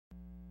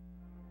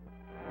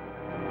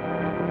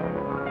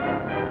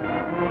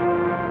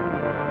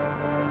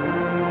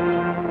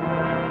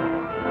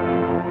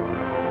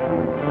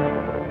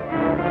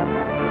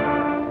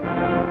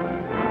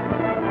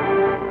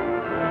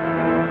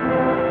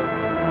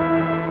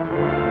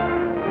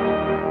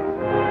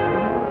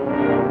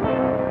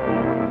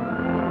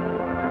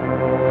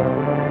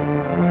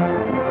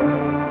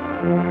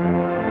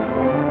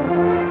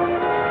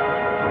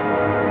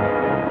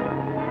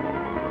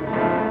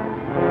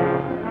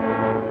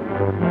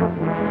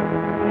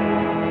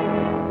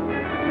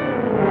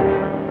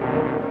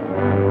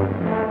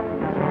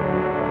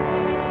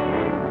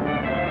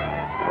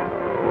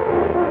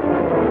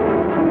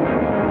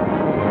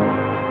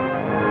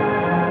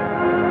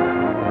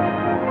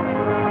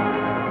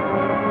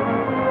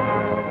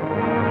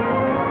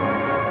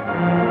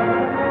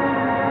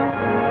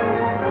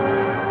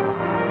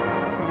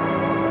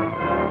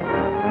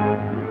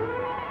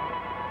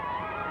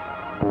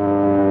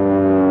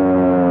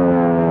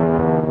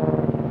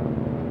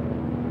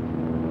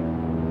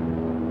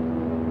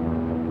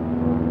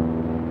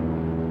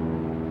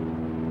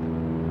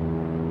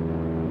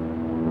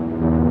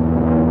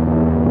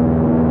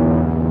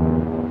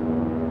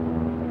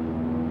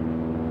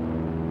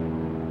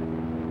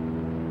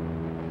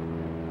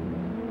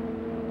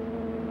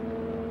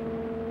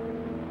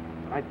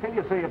I tell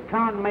you, sir, you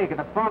can't make it.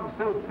 The fog's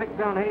so thick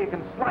down here you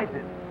can slice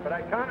it. But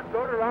I can't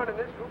float around in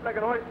this soup like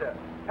an oyster.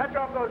 Catch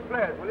off those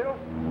flares, will you?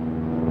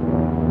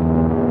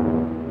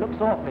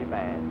 Looks awfully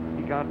bad.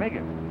 He can't make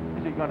it.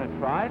 Is he going to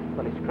try it?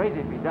 Well, he's crazy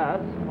if he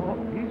does. Oh,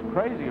 he's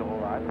crazy, all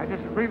right. I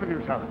disagree with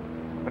you, son.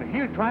 But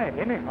he'll try it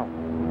anyhow.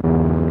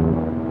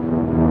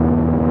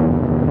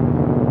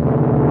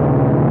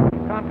 He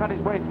can't cut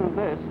his way through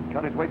this.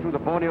 Cut his way through the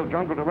Borneo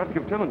jungle to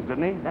rescue Timmins,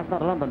 didn't he? That's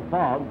not a London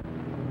fog.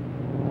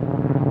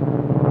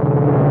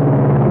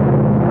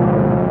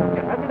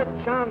 You haven't a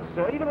chance,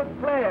 sir, even with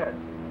flares.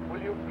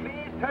 Will you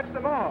please touch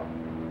them off?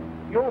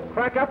 You'll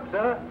crack up,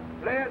 sir.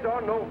 Flares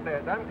or no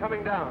flares, I'm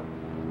coming down.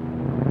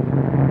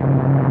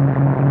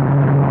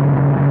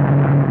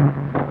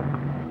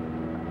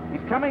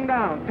 He's coming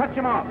down. Touch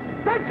him off.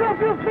 Touch off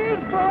your feet,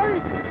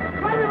 boys!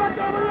 Fight him up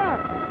over there!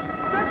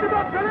 Touch him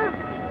up, fellas!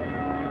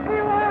 Here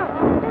you are!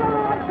 Here are the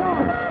lights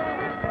on!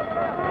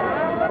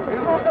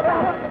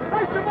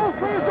 Take some more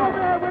flares over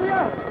there, will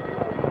you?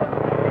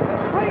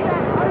 Hurry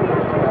up! Hurry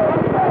up!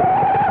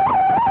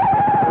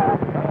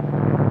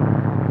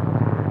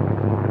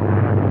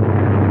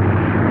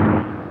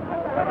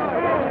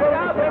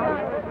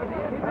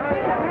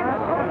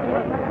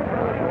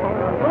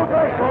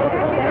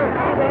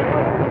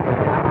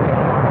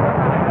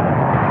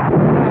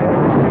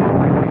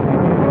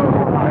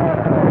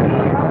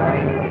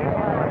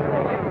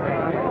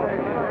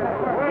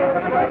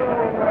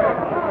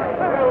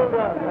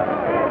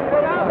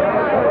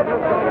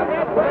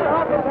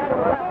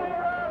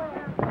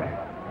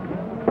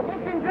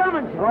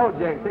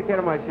 Take care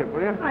of my ship,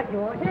 will you? Right,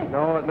 George.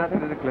 No, nothing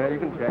to declare. You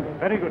can check.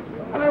 Very good.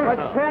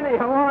 But Penny,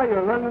 how are you?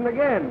 London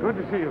again. Good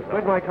to see you, sir.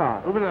 Where's my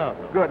car? Over there.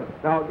 Good.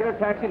 Now, get a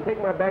taxi and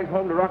take my bags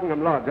home to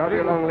Rockingham Lodge. I'll be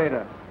along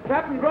later.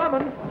 Captain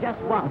Drummond.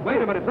 Just one.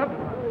 Wait a minute, sir.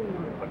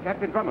 But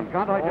Captain Drummond,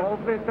 can't I just...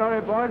 Awfully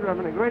sorry, boys. I'm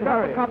in a great Just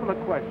hurry. a couple of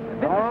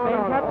questions. No,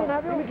 no, Captain, no.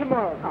 have you? See me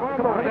tomorrow.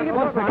 Come on. That's Give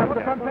one us thing. time for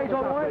the front page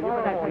all the way.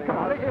 Come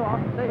on. Stay off.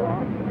 Stay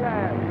off.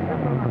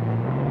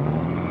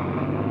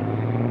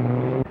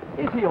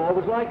 Is he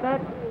always like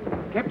that?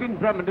 Captain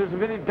Drummond is a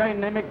very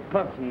dynamic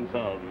person,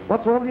 sir.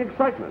 What's all the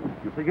excitement?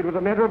 You think it was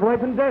a matter of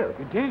life and death?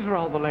 It is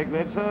rather like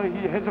that, sir.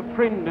 He has a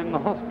friend in the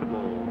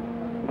hospital.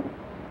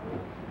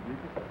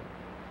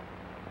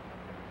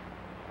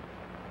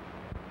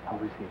 How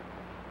is he?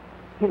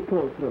 He'll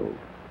pull through.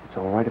 It's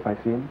all right if I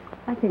see him?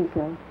 I think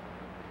so.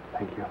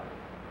 Thank you.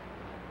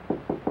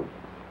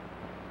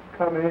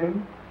 Come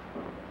in.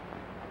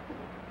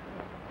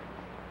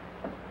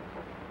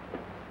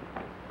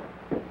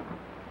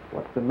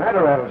 What's the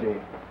matter, Algy?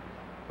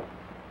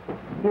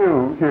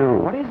 Hugh.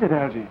 What is it,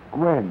 Algy?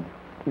 Gwen.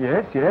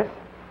 Yes. Yes,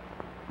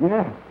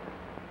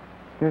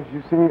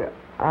 you see,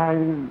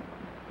 I'm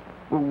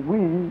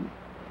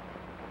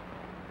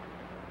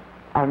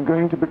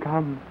going to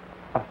become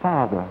a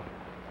father.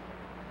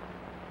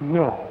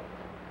 No.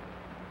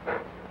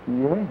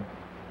 Yes.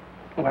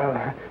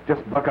 Well,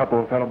 just buck up,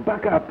 old fellow.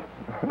 Buck up.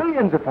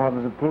 Millions of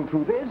fathers have pulled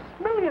through this.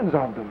 Millions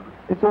of them.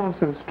 It's all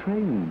so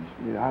strange.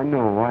 Yeah, I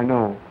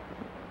know.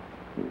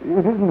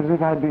 It isn't as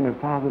if I'd been a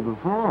father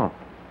before.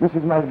 This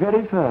is my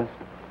very first.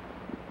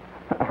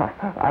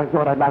 I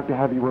thought I'd like to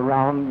have you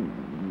around,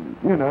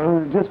 you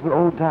know, just for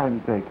old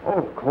time's sake. Oh,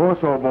 of course,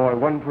 old boy.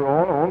 One for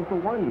all for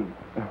one.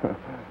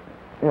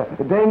 Yeah,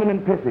 Damon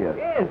and Pythias.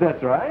 Yes,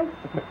 that's right.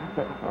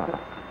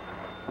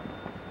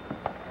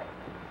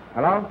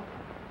 Hello?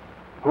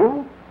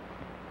 Who?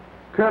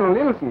 Colonel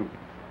Nielsen.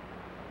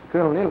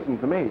 Colonel Nielsen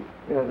to me.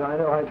 Yes, I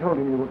know. I told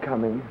him you were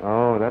coming.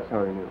 Oh, that's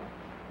how he knew.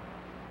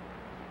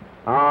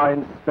 Ah,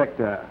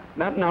 Inspector.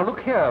 Now, look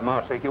here,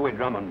 Master Huey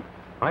Drummond.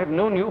 I've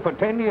known you for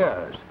 10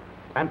 years.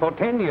 And for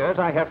 10 years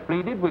I have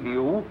pleaded with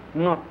you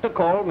not to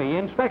call me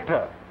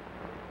Inspector.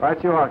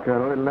 Right you are,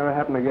 Colonel. It'll never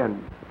happen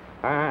again.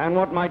 And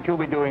what might you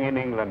be doing in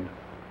England?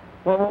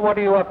 Well, what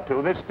are you up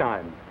to this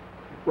time?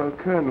 Well,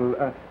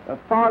 Colonel,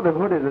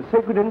 fatherhood is a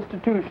sacred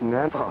institution,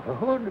 and...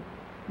 Fatherhood?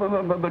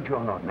 But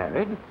you're not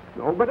married.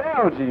 Oh, but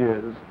Algy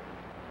is.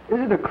 Is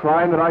it a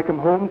crime that I come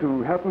home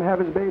to help him have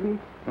his baby?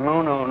 No,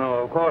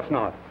 of course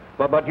not.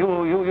 But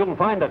you'll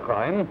find a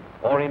crime,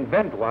 or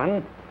invent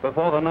one,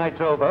 before the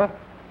night's over.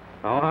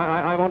 Oh,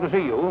 I want to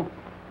see you.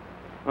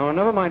 Oh,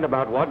 never mind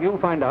about what. You'll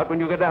find out when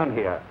you get down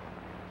here.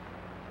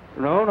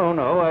 No.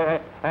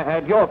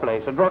 At your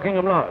place, at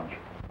Rockingham Lodge.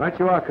 Right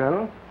you are,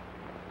 Colonel.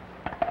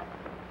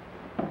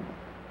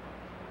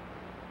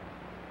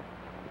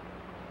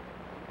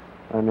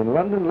 I'm in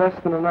London less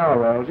than an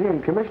hour, Algy,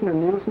 and Commissioner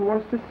Nielsen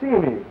wants to see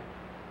me.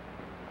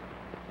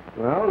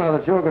 Well, now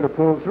that you're going to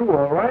pull through,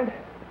 all right,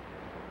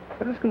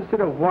 let us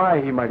consider why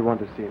he might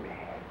want to see me.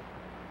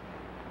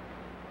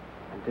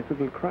 A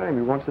difficult crime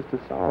he wants us to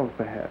solve,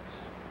 perhaps.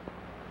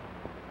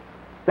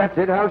 That's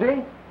it,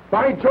 Algy.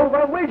 By Jove,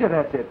 I'll wager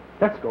that's it.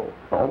 Let's go.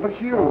 Oh, but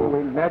Hugh. Oh,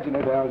 imagine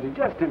it, Algy.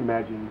 Just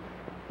imagine.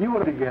 You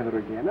are together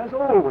again, as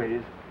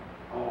always.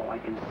 Oh, I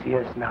can see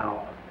us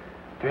now.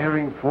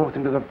 Faring forth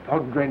into the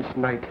fog-drenched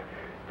night.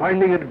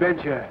 Finding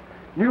adventure.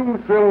 New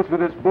thrills for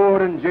this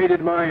bored and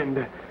jaded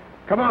mind.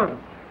 Come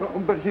on. Oh,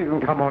 but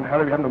Hugh... Come on,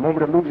 Harry, we haven't a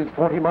moment to lose. It's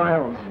 40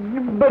 miles.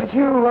 But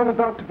Hugh, I'm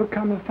about to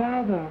become a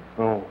father.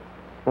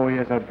 Oh,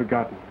 yes, I'd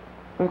forgotten.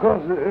 Of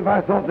course, if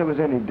I thought there was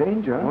any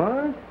danger...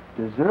 What?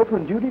 Desert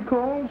when duty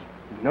calls?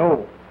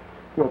 No.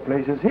 Your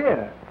place is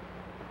here.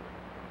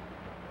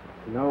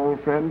 No,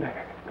 old friend,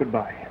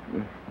 goodbye.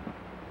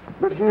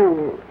 But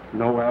Hugh...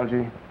 No,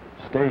 Algy.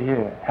 Stay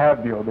here.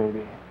 Have your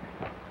baby.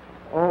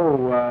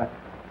 Oh,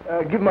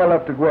 give my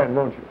love to Gwen,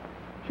 won't you?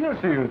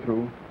 She'll see you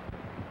through.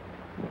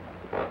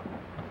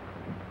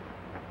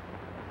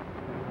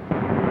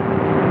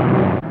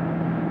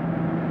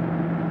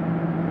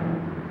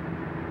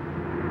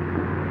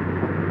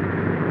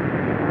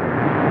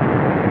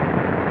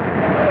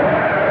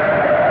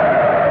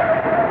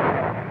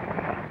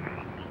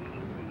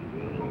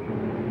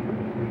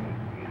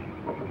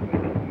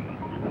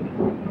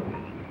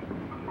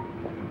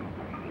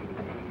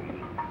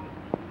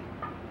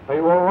 Are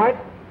you all right?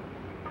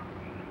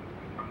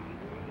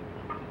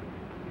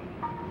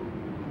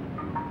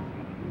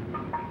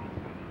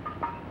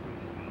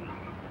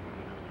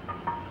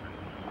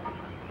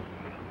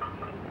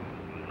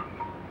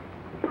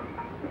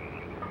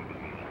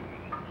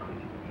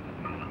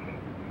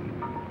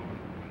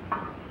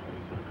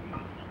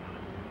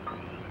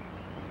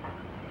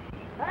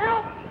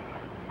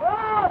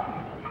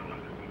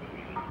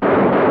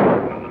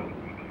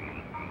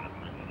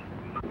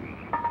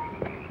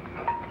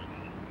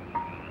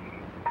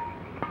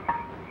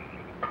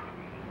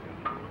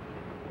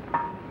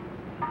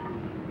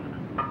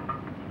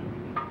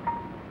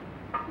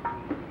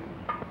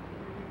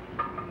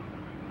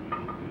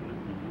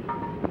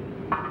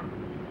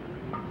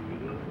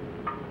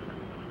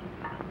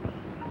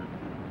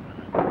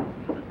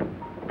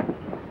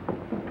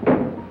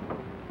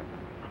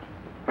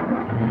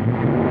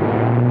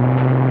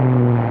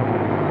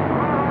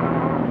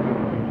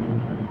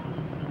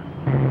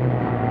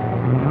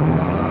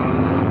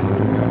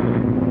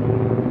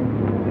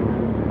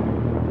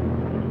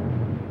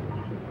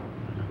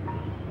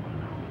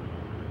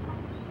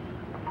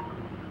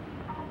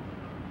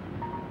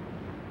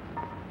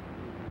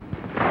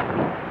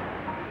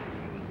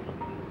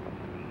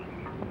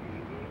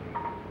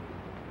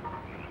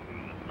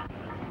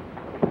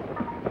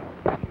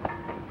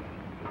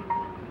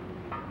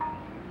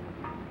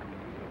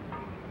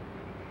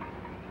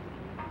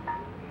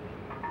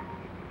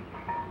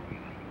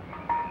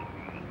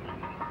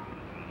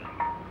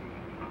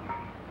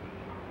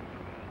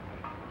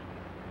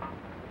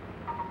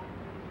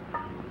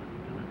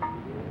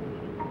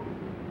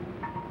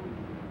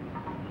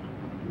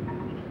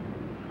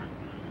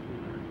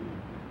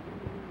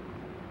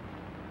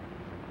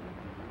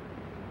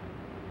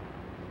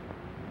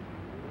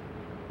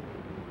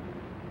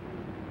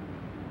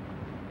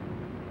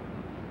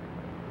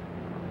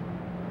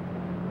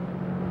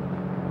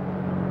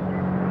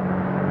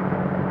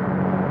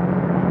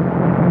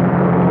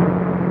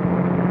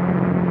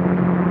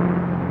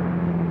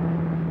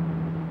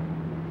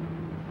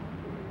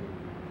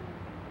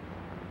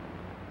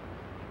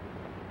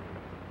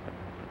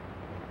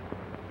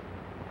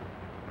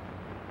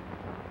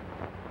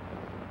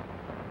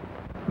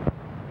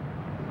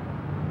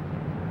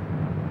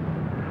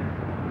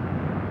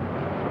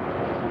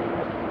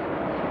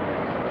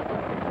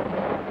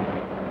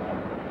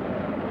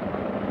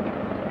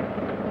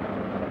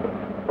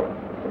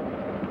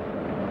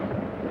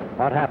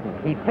 What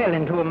happened? He fell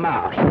into a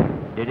marsh.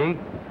 Did he?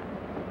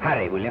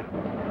 Hurry, will you?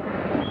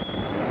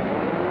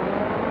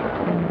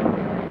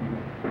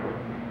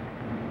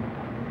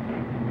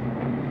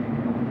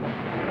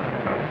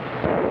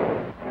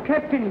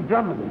 Captain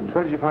Drummond.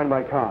 Where did you find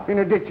my car? In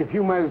a ditch a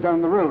few miles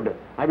down the road.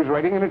 I was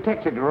riding in a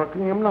taxi to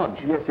Rockingham Lodge.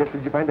 Yes.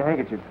 Did you find a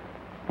handkerchief?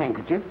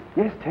 Handkerchief?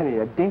 Yes, Tenny,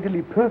 a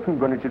daintily perfumed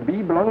one it should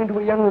be, belonging to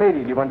a young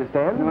lady. Do you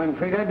understand? No, I'm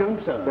afraid I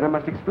don't, sir. Then I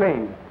must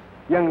explain.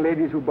 Young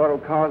ladies who borrow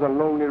cars on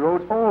lonely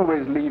roads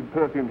always leave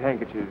perfumed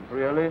handkerchiefs.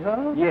 Really,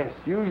 sir? Yes,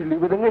 usually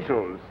with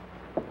initials.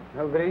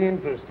 How very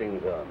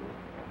interesting, sir.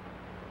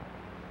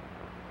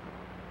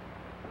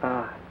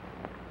 Ah.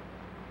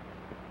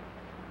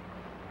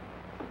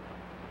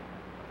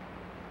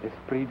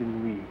 Esprit de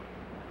nuit.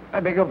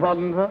 I beg your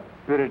pardon, sir?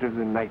 Spirit of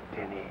the night,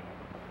 Tenny.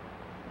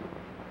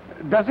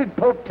 Does it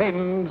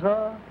portend,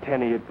 sir?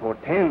 Tenny, it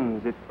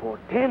portends. It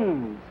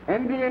portends.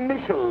 And the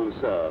initials,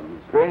 sir?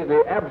 Strangely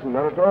absent,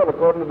 not at all,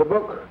 according to the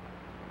book.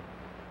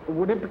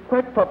 Would it be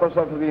quite proper,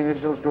 sir, for the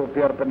initials to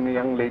appear upon the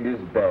young lady's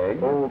bag?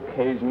 Oh,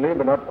 occasionally,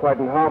 but not quite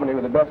in harmony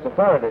with the best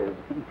authorities.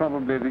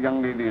 Probably the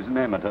young lady is an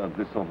amateur of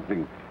this sort of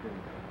thing.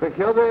 But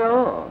here they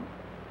are.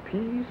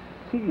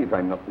 P.C., if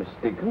I'm not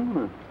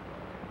mistaken.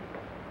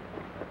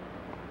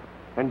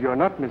 And you're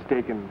not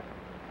mistaken.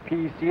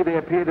 P.C. they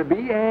appear to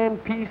be,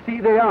 and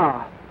P.C. they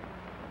are.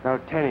 Now,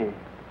 Tenny,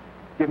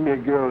 give me a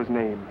girl's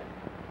name.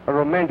 A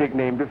romantic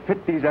name to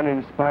fit these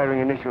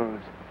uninspiring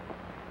initials.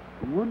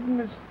 Would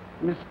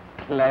Miss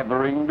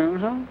Clavering do,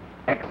 sir?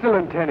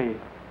 Excellent, Tenny.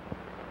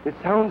 It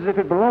sounds as if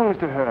it belongs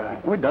to her.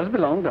 Oh, it does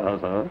belong to her,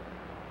 sir.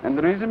 And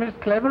there is a Miss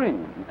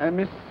Clavering,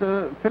 Miss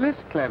Phyllis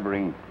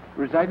Clavering,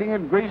 residing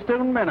at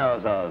Greystone Manor,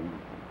 sir.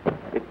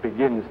 It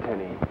begins,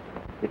 Tenny.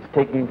 It's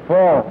taking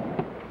form.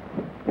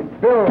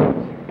 It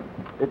builds.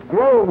 It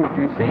grows,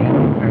 you see?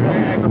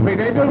 I'm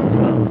afraid I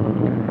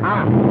don't.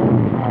 Ah.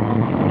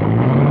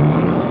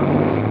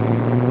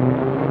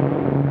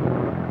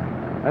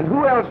 And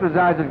who else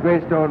resides at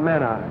Greystone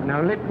Manor?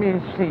 Now, let me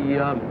see.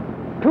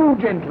 Two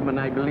gentlemen,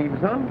 I believe,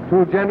 sir.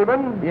 Two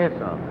gentlemen? Yes,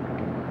 sir.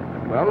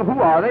 Well, who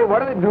are they? What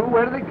do they do?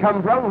 Where do they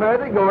come from? Where are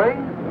they going?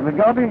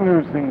 Regarding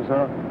those things,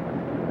 sir,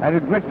 I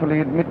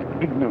regretfully admit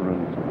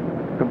ignorance.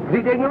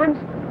 Complete ignorance?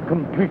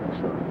 Complete,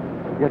 sir.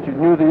 Yet you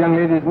knew the young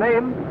lady's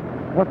name.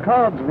 Her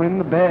cards were in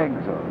the bag,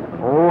 sir.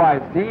 Oh, I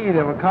see.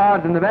 There were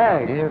cards in the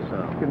bag. Yes,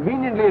 sir.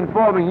 Conveniently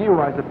informing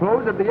you, I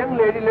suppose, that the young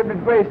lady lived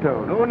at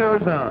Greystone. Oh, no,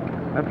 sir.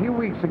 A few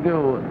weeks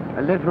ago,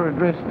 a letter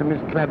addressed to Miss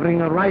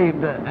Clavering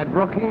arrived at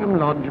Rockingham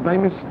Lodge by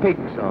mistake,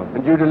 sir.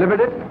 And you delivered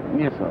it?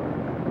 Yes, sir.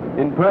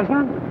 In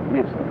person?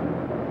 Yes, sir.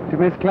 To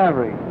Miss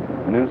Clavering?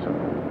 No, sir.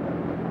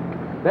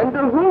 Then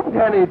to whom,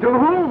 Tenny? To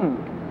whom?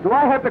 Do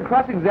I have to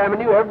cross-examine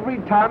you every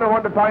time I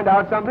want to find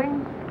out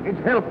something? It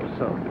helps,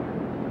 sir.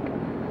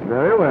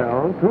 Very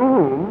well. To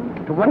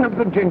whom? To one of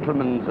the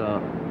gentlemen, sir.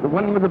 The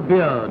one with the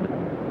beard.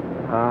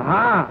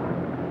 Aha!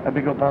 I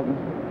beg your pardon?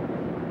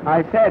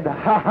 I said,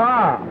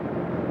 ha-ha!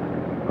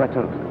 Quite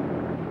so.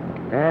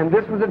 And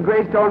this was at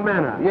Greystone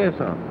Manor? Yes,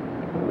 sir.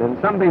 Then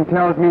something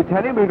tells me,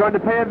 Tenny, we're going to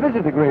pay a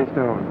visit to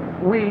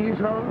Greystone. We,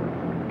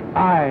 sir?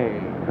 Aye.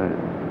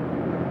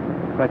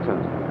 Quite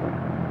so, sir.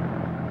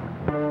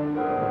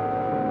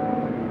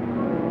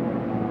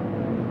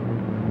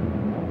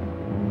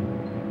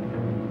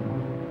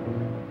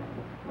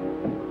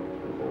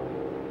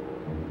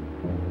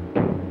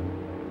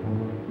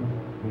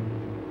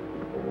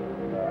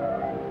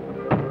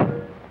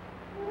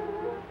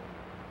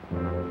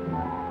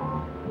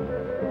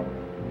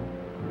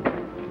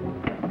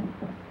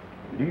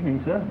 Good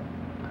evening, sir.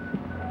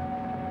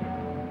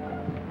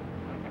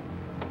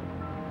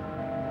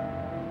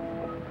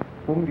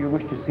 Whom do you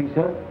wish to see,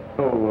 sir?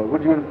 Oh,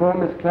 would you inform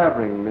Miss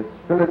Clavering, Miss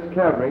Phyllis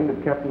Clavering,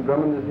 that Captain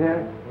Drummond is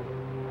here?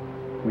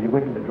 Will you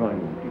wait in the drawing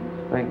room,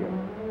 please? Thank you.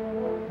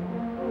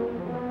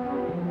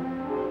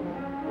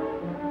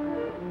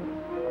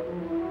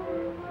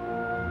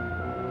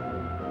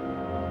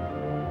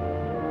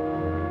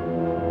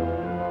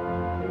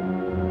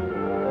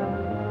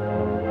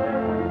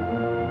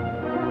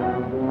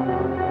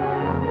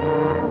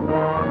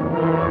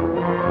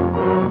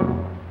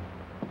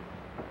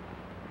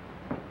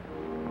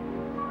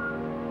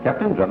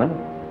 Captain Drummond?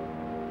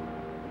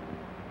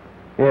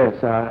 Yes,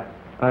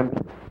 I'm...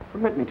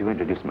 Permit me to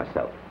introduce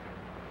myself.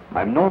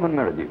 I'm Norman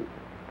Merridew.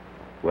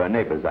 We're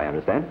neighbors, I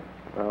understand.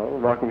 Well,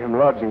 Rockingham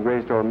Lodge and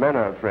Greystone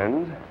Manor are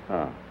friends.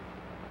 Ah.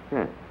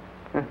 Yeah.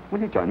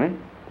 Will you join me?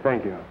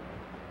 Thank you.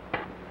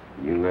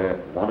 You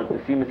wanted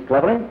to see Miss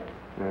Clavering?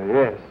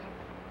 Yes.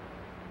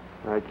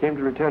 I came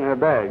to return her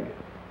bag.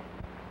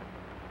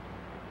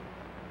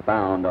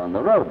 Found on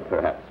the road,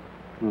 perhaps.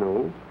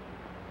 No.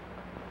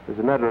 As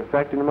a matter of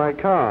fact, in my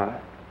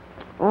car.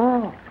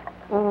 Oh,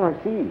 I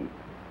see.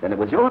 Then it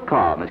was your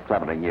car Miss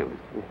Clavering used.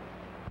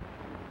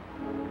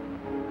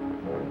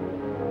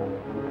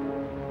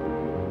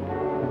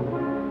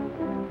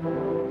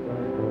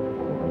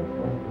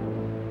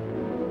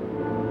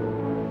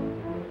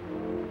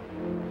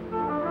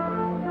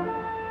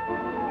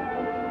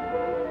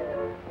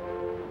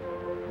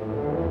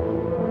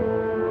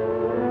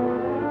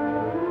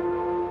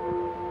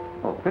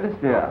 Oh, Phyllis,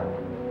 dear.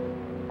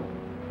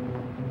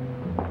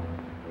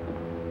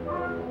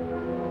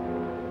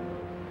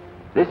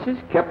 This is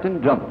Captain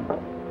Drummond.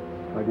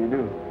 How do you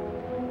do?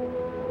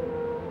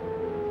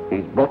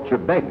 He's brought your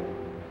bag.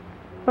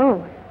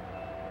 Oh,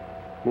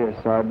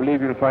 Yes, I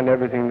believe you'll find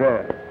everything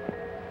there.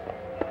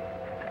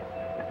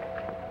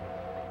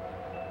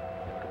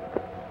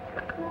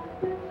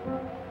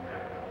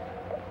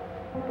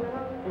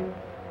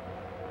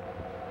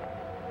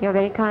 you're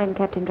very kind,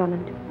 Captain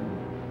Drummond.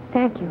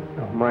 Thank you.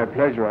 My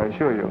pleasure, I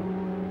assure you.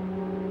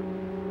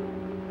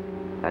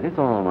 That is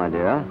all, my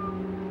dear.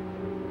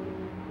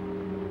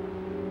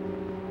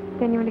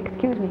 Then you will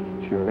excuse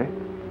me. Surely.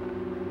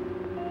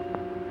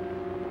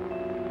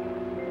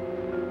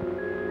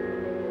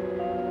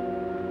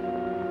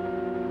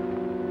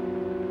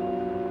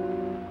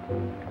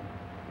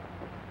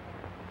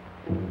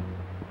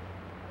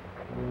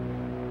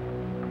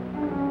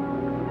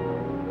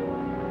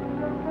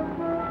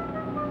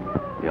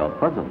 You're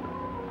puzzled.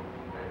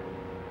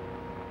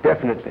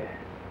 Definitely.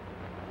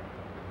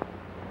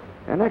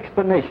 An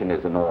explanation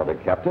is in order,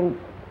 Captain.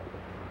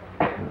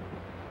 An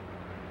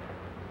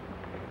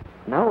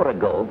hour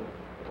ago,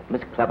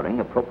 Miss Clavering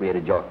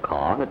appropriated your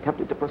car and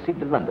attempted to proceed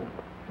to London.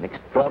 An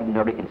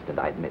extraordinary incident,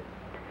 I admit.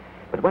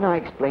 But when I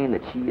explain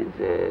that she is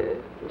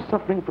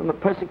suffering from a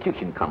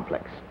persecution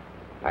complex,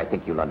 I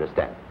think you'll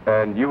understand.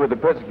 And you were the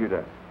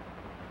persecutor?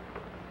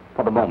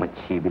 For the moment,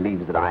 she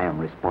believes that I am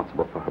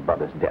responsible for her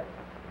brother's death.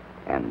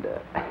 And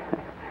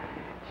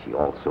she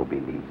also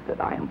believes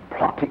that I am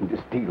plotting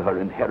to steal her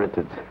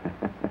inheritance.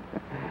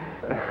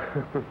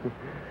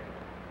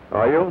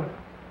 Are you?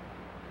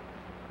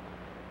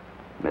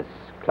 Miss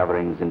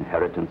Clavering's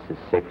inheritance is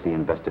safely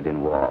invested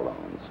in war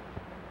loans.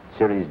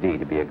 Series D,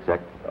 to be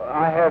exact.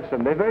 I have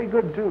some. They're very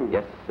good, too.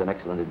 Yes, an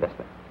excellent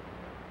investment.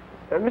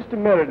 Mr.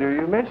 Merridew,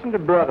 you mentioned a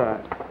brother.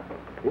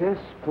 Yes,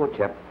 poor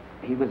chap.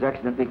 He was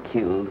accidentally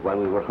killed while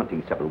we were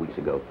hunting several weeks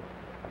ago.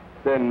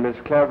 Then Miss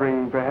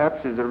Clavering,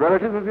 perhaps, is a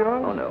relative of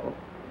yours? Oh, no.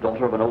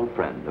 Daughter of an old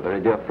friend, a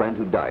very dear friend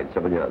who died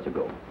several years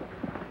ago.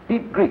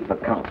 Deep grief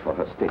accounts for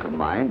her state of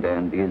mind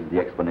and is the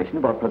explanation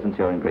of our presence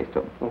here in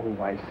Greystone. Oh,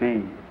 I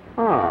see.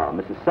 Ah,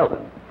 Mrs.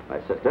 Selden, my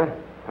sister.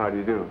 How do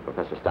you do?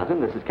 Professor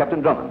Stanton, this is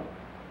Captain Drummond.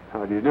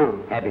 How do you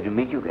do? Happy to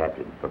meet you,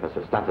 Captain.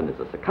 Professor Stanton is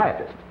a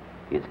psychiatrist.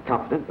 He is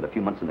confident that a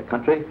few months in the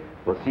country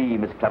will see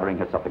Miss Clavering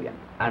herself again.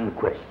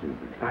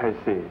 Unquestionably. I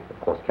see.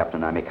 Of course,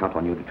 Captain, I may count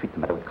on you to treat the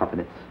matter with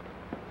confidence.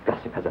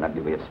 Gossip has an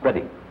ugly way of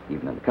spreading,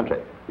 even in the country.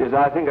 Yes,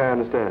 I think I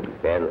understand.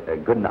 Well,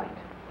 good night.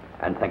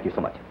 And thank you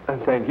so much.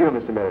 And thank you,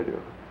 Mr. Merridew.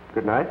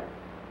 Good night.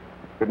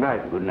 Good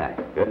night. Good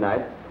night. Good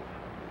night.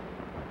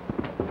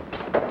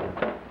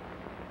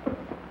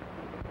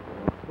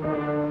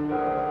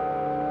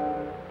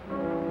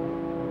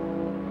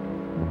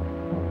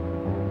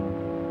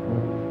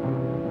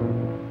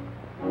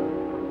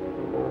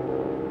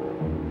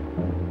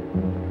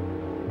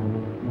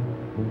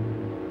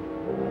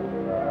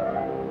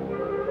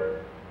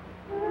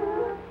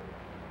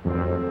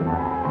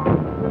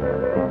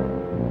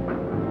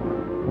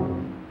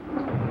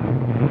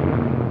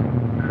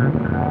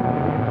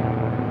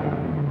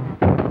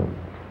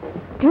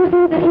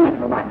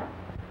 Never mind.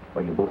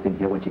 Were you both in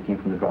here when she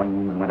came from the drawing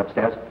room and went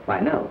upstairs? Why,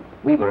 no.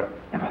 We were...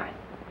 Never mind.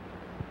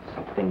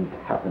 Something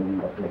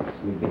happened that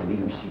makes me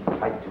believe she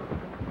tried to.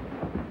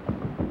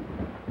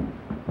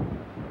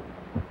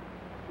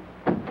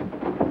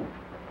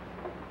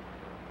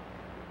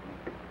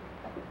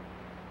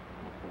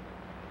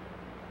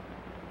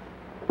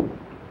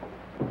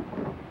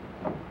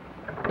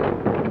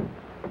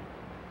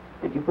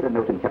 Did you put a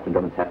note in Captain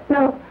Drummond's hat?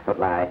 No, Don't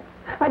lie.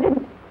 I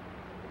didn't.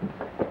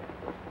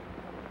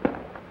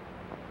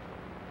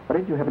 What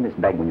did you have in this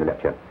bag when you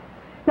left here?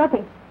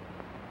 Nothing.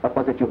 What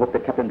was it you hoped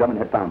that Captain Drummond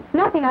had found?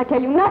 Nothing, I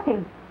tell you,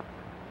 nothing.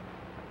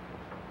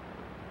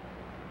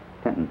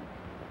 Kenton.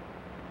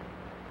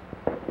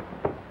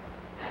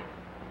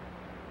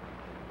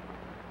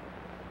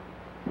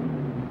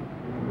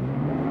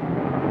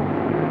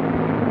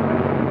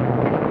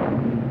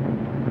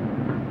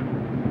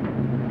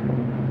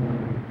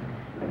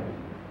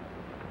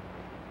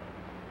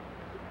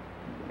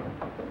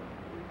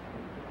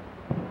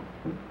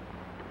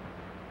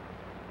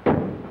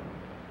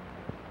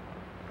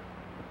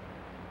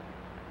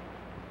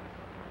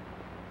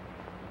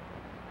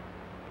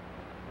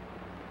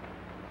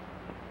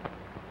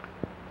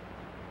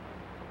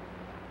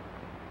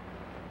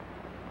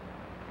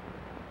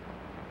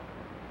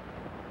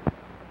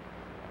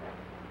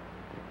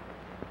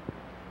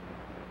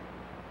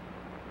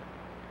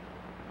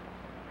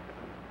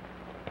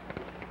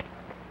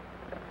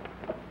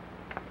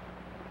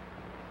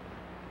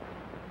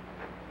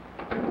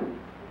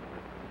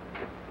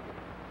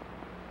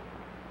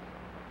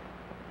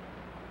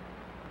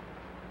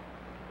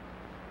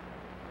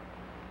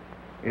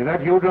 Is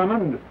that you,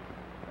 Drummond?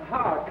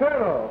 Ah,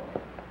 Colonel.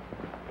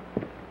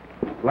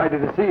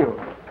 Delighted to see you.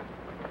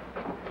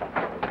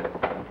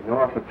 You know,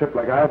 after a trip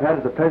like I've had,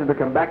 it's a pleasure to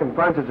come back and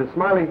find such a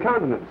smiling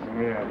countenance.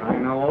 Yes, I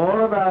know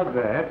all about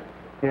that.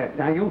 Yes,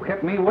 now you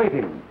kept me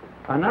waiting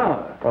an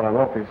hour. Well, I'm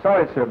awfully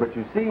sorry, sir, but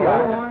you see,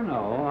 I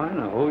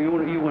know. You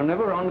were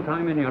never on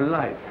time in your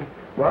life.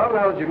 Well,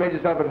 now that you made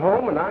yourself at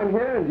home and I'm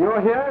here and you're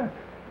here...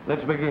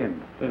 Let's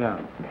begin. Sit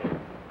down.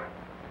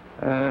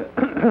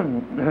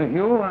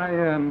 Hugh,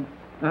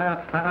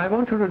 I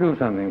want you to do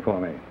something for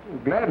me.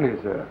 Gladly,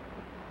 sir.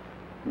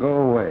 Go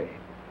away.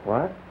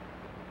 What?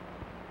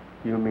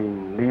 You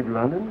mean leave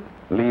London?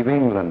 Leave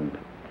England.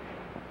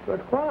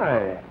 But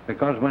why?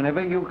 Because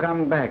whenever you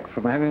come back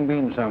from having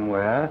been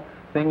somewhere,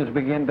 things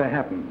begin to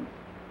happen.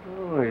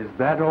 Oh, is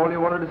that all you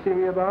wanted to see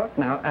me about?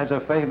 Now, as a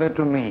favor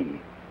to me,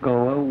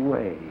 go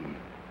away.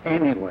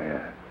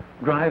 Anywhere.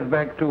 Drive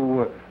back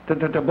to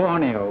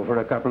Borneo for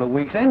a couple of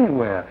weeks.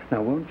 Anywhere.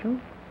 Now, won't you?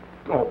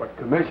 Oh, but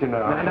Commissioner...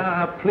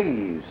 Now,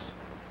 please.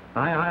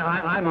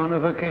 I'm on a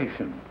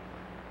vacation.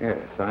 Yes,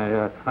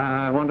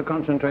 I want to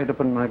concentrate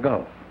upon my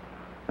golf.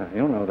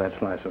 You know that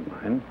slice of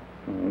mine.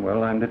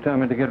 Well, I'm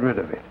determined to get rid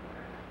of it.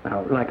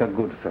 Now, like a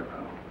good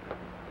fellow,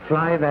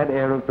 fly that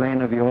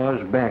aeroplane of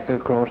yours back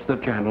across the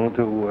channel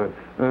to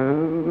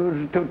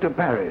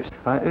Paris.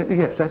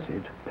 Yes, that's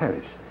it,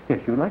 Paris. Yes,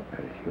 you like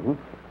Paris, you?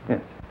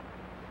 Yes.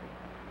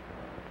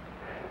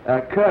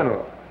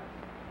 Colonel,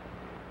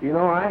 you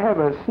know, I have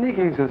a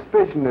sneaking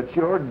suspicion that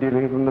you're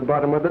dealing from the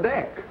bottom of the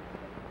deck.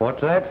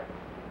 What's that?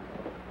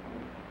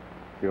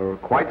 You're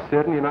quite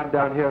certain you're not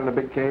down here in a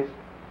big case?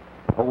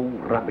 Oh,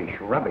 rubbish.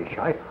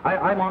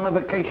 I'm on a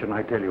vacation,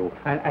 I tell you,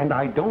 and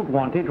I don't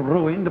want it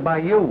ruined by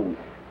you.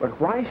 But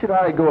why should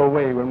I go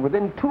away when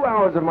within 2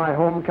 hours of my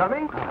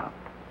homecoming... Ah,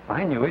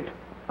 I knew it.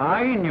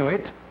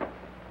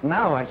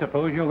 Now I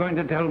suppose you're going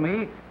to tell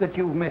me that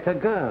you've met a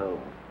girl.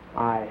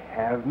 I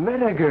have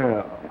met a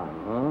girl.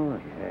 Oh,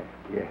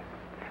 yes.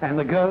 And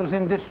the girl's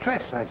in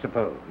distress, I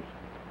suppose.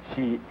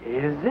 She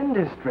is in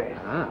distress.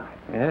 Ah,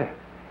 yes.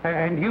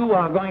 And you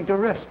are going to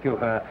rescue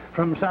her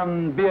from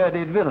some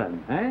bearded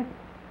villain, eh?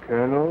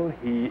 Colonel,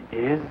 he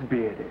is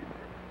bearded.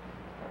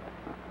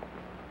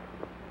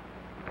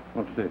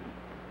 What's this?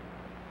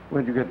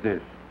 Where'd you get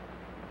this?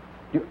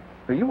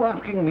 Are you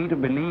asking me to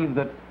believe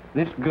that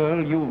this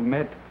girl you've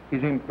met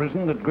is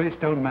imprisoned at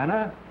Greystone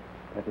Manor?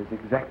 That is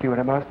exactly what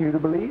I'm asking you to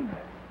believe.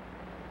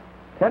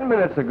 10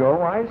 minutes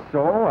ago, I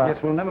saw...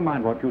 Yes, well, never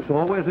mind what you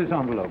saw. Where's this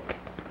envelope?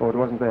 Oh, it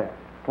wasn't there.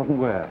 Wasn't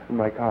where? In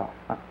my car.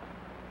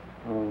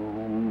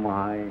 Oh,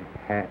 my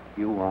hat,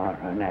 you are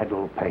an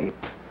addle-pate.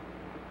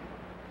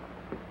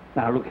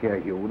 Now, look here,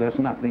 Hugh, there's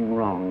nothing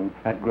wrong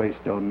at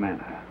Greystone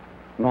Manor.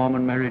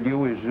 Norman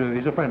Merridew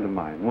is a friend of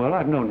mine. Well,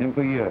 I've known him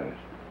for years.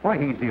 Why,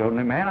 he's the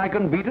only man I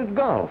can beat at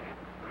golf.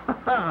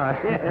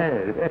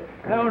 Yes.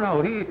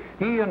 No,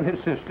 he and his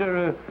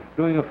sister are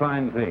doing a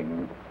fine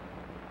thing.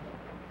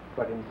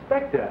 But,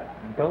 Inspector...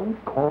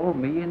 Don't call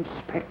me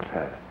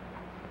Inspector.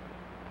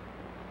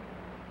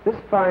 This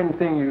fine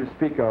thing you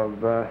speak of,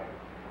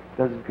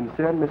 does it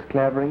concern Miss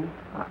Clavering?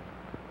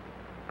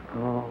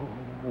 Oh,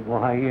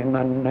 why in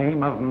the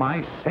name of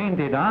my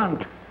sainted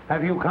aunt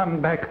have you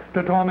come back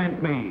to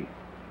torment me?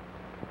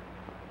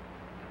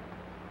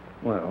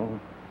 Well,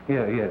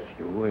 yes,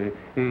 Hugh,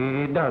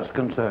 it does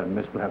concern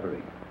Miss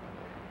Clavering.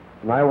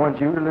 And I want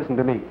you to listen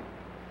to me.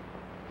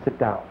 Sit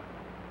down.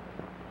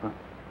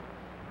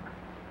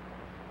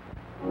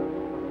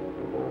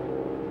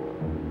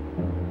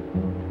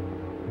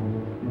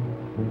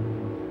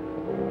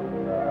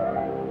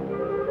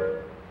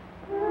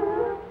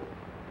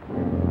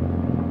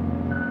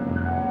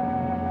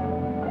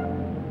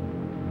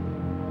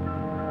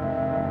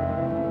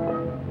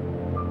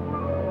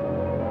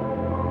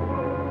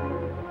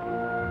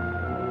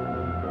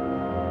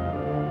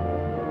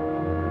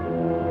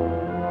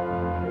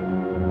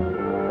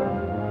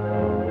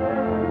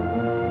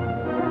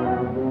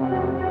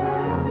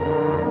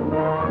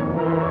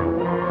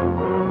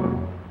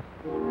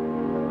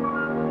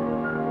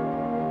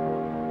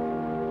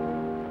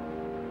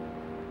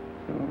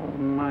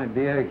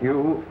 Dear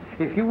Hugh,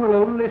 if you will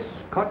only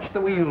scotch the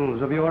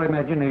wheels of your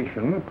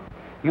imagination,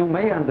 you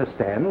may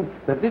understand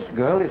that this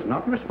girl is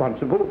not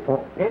responsible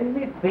for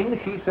anything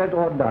she said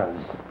or does.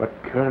 But,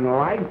 Colonel,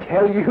 I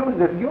tell you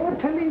that... You're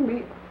telling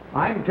me...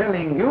 I'm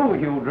telling you,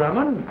 Hugh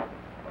Drummond.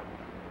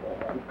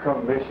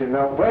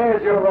 Commissioner,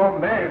 where's your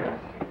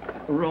romance?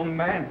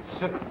 Romance?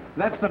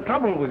 That's the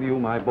trouble with you,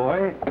 my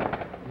boy.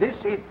 This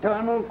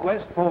eternal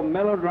quest for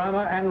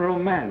melodrama and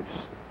romance.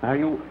 Now,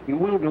 you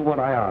will do what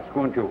I ask,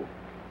 won't you?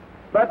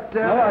 But,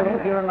 No, I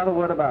won't hear another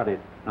word about it.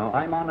 No,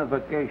 I'm on a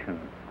vacation,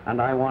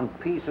 and I want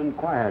peace and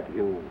quiet,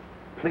 you.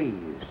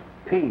 Please,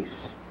 peace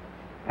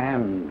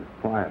and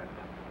quiet.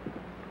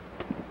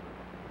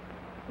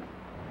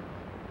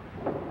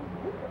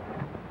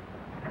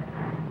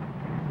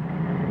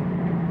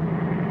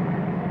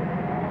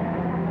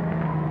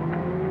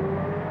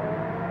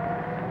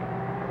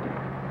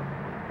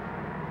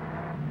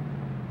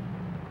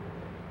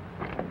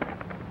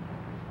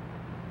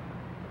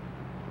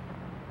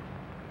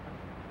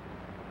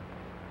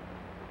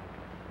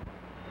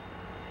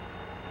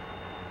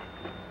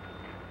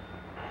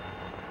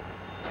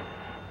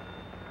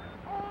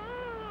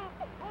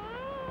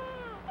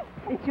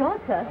 It's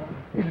yours, sir.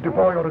 Is it a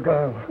boy or a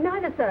girl?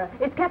 Neither, sir.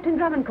 It's Captain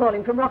Drummond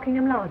calling from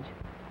Rockingham Lodge.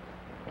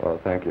 Oh,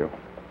 thank you.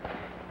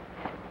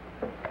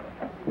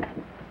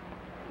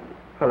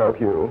 Hello,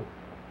 Hugh.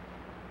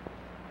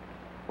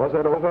 Was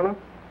that all, fella?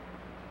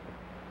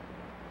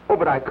 Oh,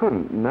 but I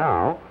couldn't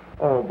now.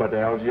 Oh, but,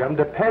 Algy, I'm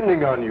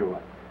depending on you.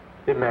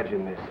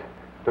 Imagine this.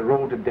 The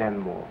road to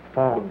Danmore.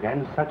 Fog,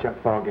 and such a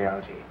fog,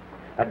 Algy.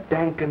 A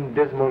dank and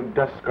dismal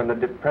dusk on the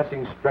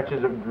depressing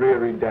stretches of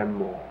dreary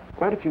Danmore.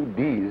 Quite a few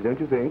D's, don't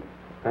you think?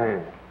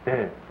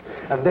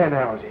 And then,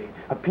 Algy,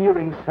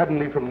 appearing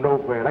suddenly from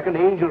nowhere, like an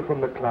angel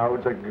from the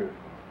clouds, a girl.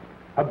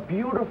 A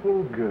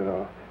beautiful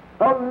girl.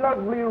 A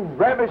lovely,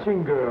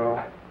 ravishing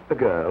girl. A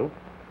girl?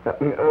 But,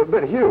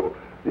 Hugh,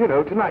 you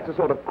know, tonight's a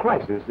sort of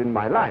crisis in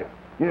my life.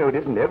 You know, it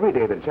isn't every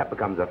day that a chap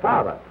becomes a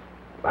father.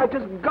 I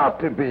just got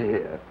to be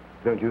here,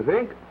 don't you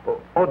think?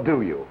 Or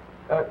do you?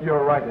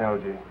 You're right,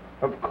 Algy.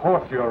 Of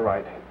course you're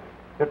right.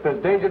 If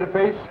there's danger to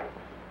face,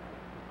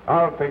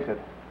 I'll face it.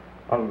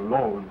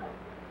 Alone.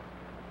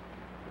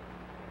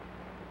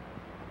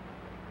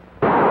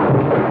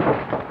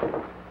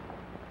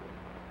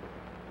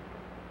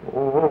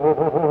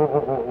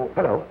 Oh,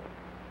 hello.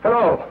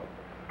 Hello.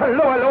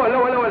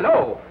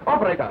 Hello.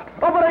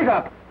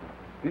 Operator.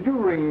 Did you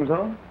ring,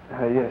 sir?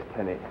 Yes,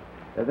 Tenny.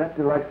 That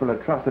delightful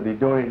atrocity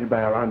donated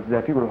by our Aunt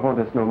Zeffie will haunt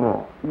us no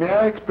more. May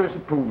I express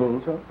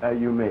approval, sir?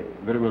 You may.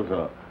 Very well,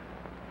 sir.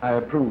 I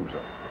approve,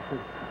 sir.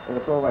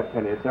 It's all right,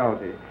 Tenny. It's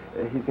Algy.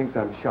 He thinks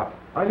I'm shot.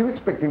 Are you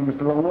expecting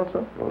Mr. Longworth,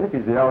 sir? Well, if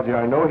he's the Algy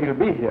I know, he'll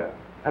be here.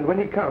 And when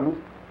he comes,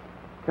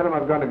 tell him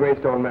I've gone to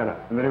Greystone Manor.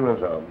 Very well,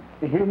 sir.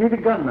 He'll need a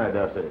gun, I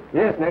dare say.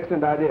 Yes, an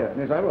excellent idea.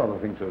 Yes, I rather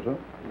think so, sir.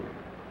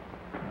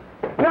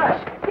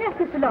 Nurse! Yes,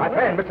 Mr. My Lawrence.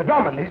 friend, Mr.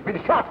 Drummond, he's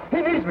been shot.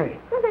 He needs me.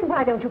 Well, then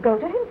why don't you go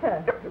to him,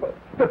 sir?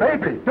 The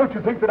baby. Don't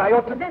you think that I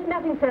ought to... There's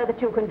nothing, sir,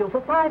 that you can do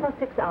for 5 or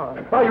 6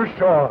 hours. Are you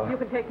sure? You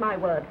can take my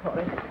word for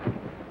it.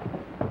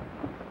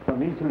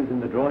 Nielsen is in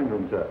the drawing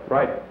room, sir.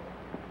 Right.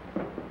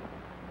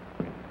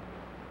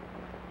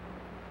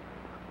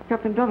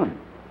 Captain Drummond.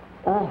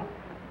 Oh,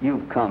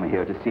 you've come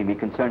here to see me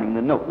concerning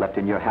the note left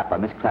in your hat by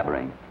Miss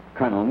Clavering.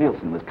 Colonel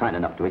Nielsen was kind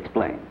enough to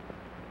explain.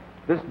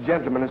 This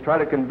gentleman has tried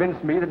to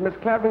convince me that Miss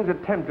Clavering's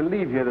attempt to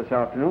leave here this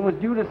afternoon was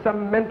due to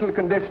some mental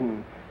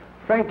condition.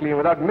 Frankly, and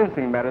without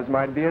mincing matters,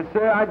 my dear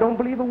sir, I don't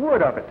believe a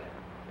word of it.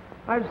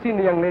 I've seen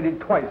the young lady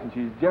twice, and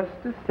she's just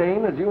the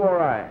same as you or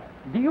I.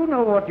 Do you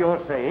know what you're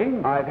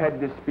saying? I've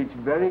had this speech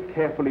very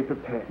carefully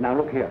prepared. Now,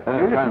 look here.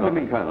 You listen to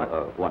me.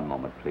 Colonel, one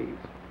moment, please.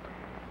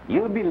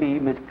 You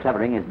believe Miss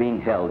Clavering is being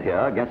held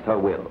here against her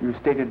will. You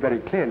stated very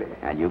clearly.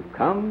 And you've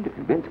come to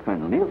convince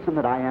Colonel Nielsen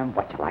that I am,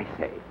 what shall I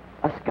say,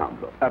 a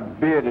scoundrel. A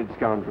bearded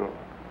scoundrel.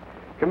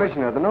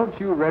 Commissioner, the note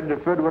you read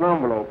referred to an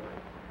envelope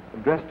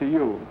addressed to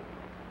you.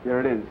 Here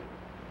it is.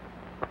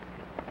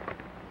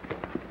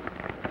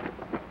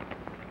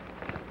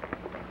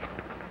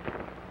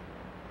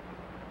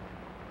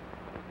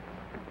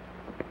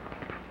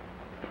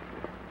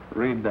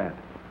 Read that.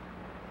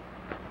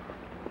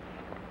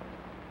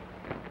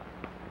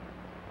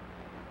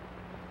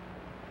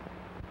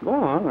 Go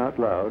on, out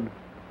loud.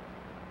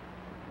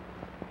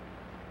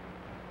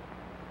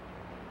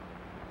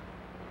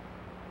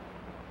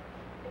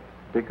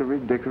 Dickory,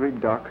 dickory,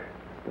 dock,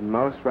 the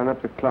mouse ran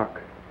up the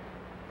clock.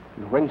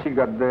 And when she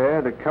got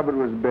there, the cupboard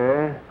was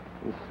bare,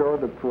 and so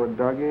the poor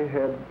doggy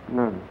had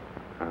none.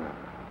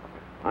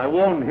 I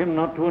warned him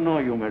not to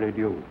annoy you,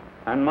 Merridew.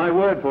 And my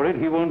word for it,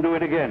 he won't do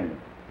it again.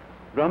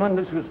 Drummond,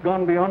 this has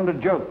gone beyond a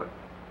joke.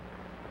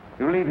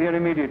 You leave here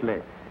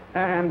immediately.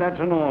 And that's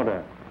an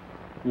order.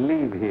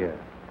 Leave here.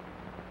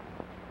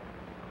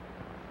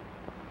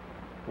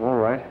 All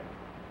right.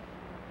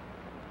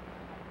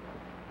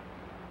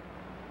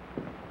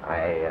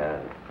 I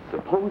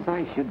suppose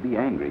I should be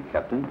angry,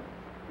 Captain.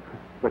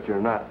 But you're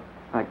not.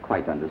 I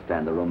quite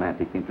understand the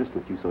romantic interest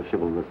which you so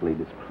chivalrously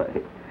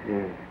display.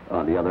 Yeah.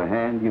 On the other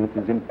hand, youth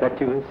is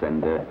impetuous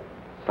and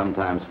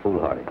sometimes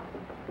foolhardy.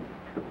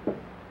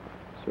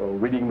 So,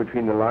 reading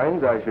between the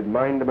lines, I should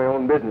mind my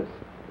own business.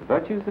 The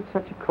virtues of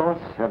such a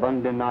course have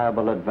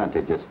undeniable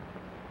advantages.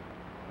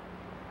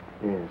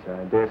 Yes,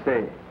 I dare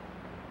say.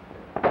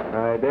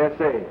 I dare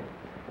say.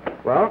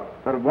 Well,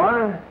 au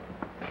revoir.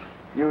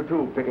 You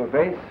too, pickle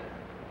face.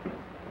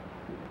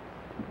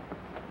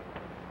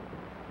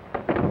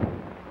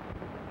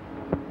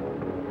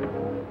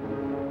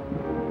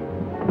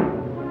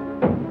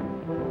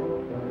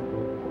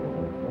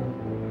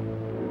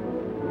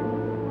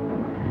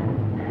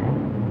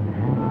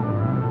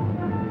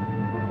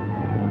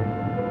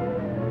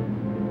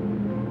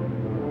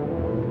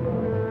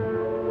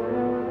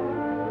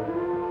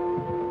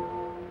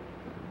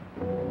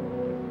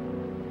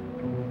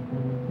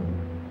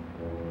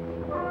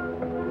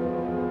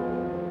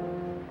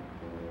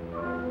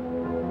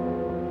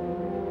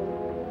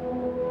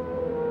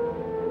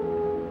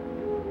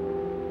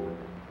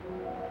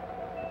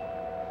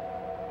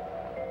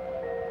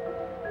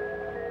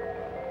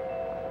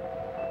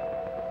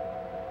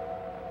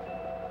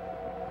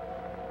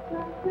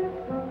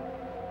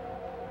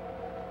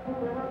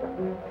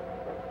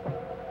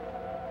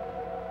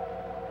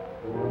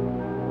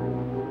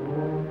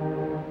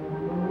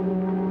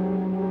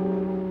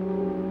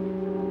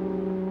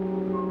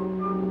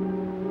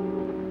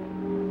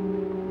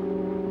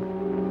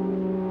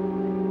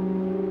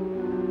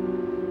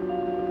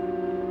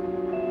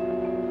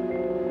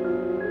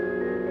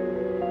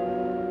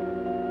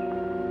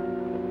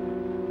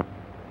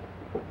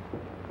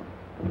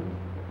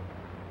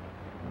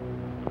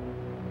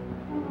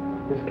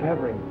 Miss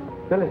Clavering.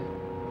 Phyllis.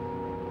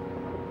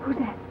 Who's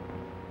that?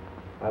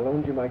 I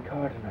loaned you my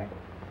car tonight.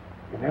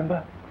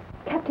 Remember?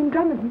 Captain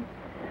Drummond.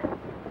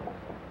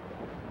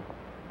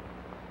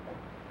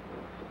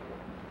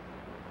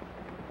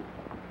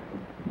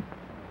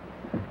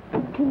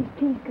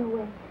 Please go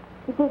away.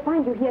 If they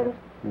find you here...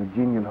 Your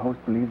genial host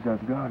believes us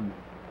gone.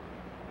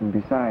 And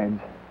besides,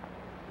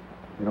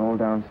 they're all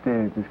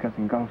downstairs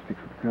discussing golf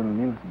sticks with Colonel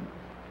Nielsen.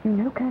 You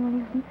know Colonel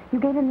Nielsen? You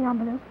gave him the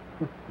envelope?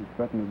 He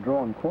threatened to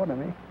draw and quarter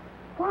me.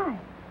 Why?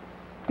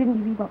 Didn't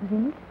you read what was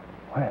in it?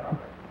 Well,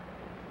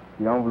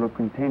 the envelope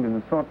contained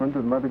an assortment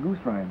of Mother Goose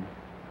rhymes.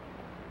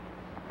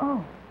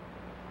 Oh.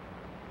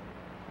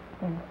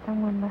 Then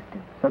someone must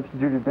have...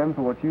 Substituted them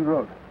for what you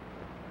wrote.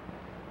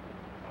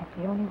 That's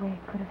the only way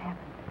it could have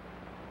happened.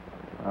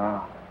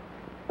 Ah.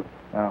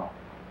 Now,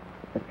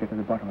 let's get to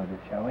the bottom of this,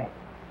 shall we?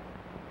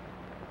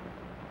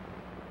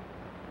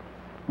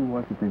 Who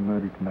was it they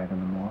murdered tonight on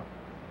the moor?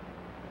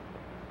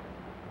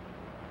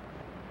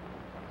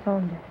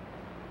 Saunders,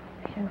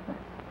 the chauffeur.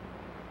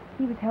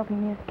 He was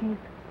helping me escape.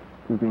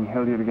 You're being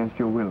held here against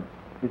your will.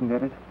 Isn't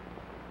that it?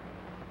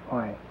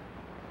 Why?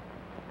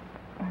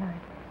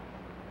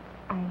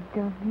 I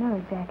don't know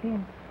exactly,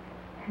 and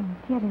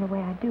yet in a way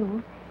I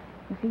do.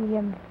 You see,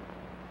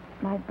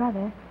 my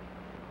brother,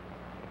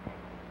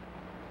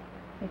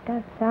 It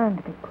does sound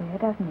a bit queer,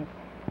 doesn't it?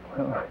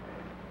 Well,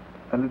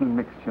 a little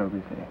mixed, shall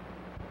we say.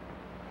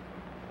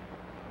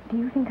 Do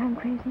you think I'm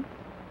crazy?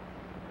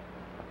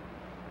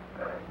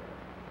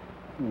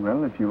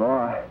 Well, if you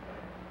are,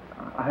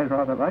 I'd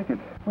rather like it.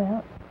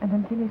 Well, and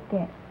until his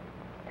death,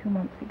 2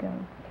 months ago,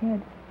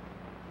 Ted,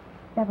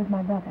 that was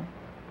my brother,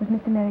 was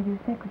Mr. Merridew's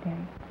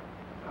secretary.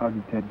 How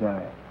did Ted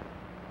die?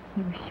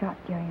 He was shot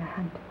during a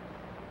hunt.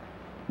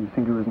 You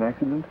think it was an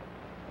accident?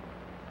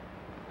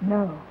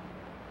 No.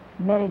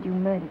 Merridew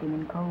murdered him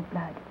in cold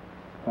blood.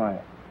 Why?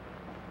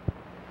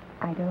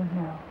 I don't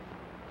know.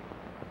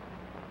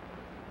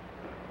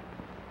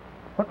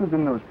 What was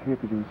in those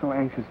papers you were so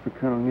anxious for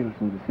Colonel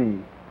Nielsen to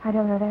see? I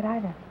don't know that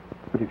either.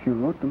 But if you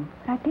wrote them...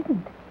 But I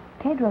didn't.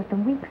 Ted wrote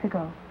them weeks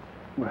ago.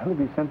 Well, if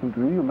he sent them to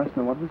you, you must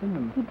know what was in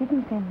them. He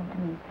didn't send them to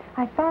me.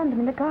 I found them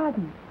in the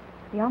garden.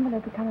 The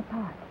envelope had come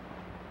apart.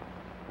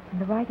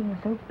 And the writing was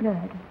so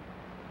blurred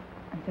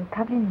and so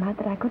covered in mud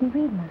that I couldn't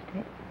read most of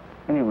it.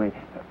 Anyway,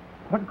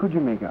 what could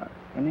you make out?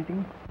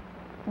 Anything?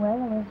 Well,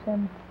 there was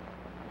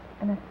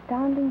an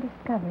astounding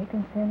discovery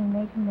concerning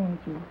Major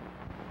Merridew.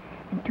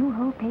 And 2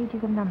 whole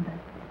pages of numbers.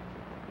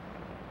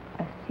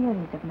 A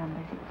series of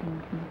numbers, it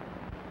seemed to me.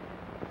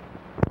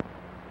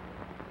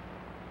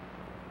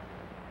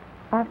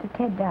 After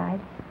Ted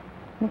died,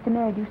 Mr.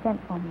 Merridew sent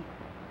for me.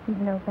 He's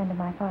an old friend of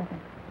my father.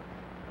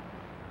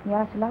 He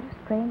asked a lot of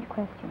strange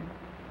questions.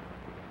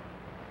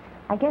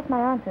 I guess my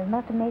answers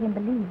must have made him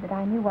believe that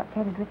I knew what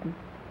Ted had written.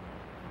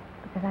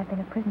 Because I've been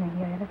a prisoner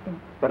here ever since.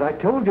 But I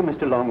told you,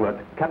 Mr. Longworth,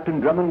 Captain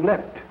Drummond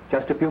left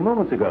just a few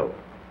moments ago.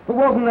 But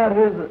wasn't that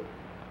his...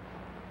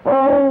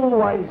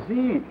 Oh, I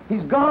see.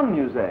 He's gone,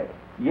 you say?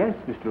 Yes,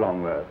 Mr.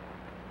 Longworth.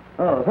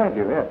 Oh, thank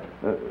you, yes.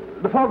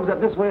 The fogs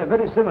up this way are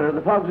very similar to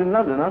the fogs in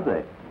London, aren't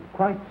they?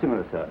 Quite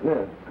similar, sir.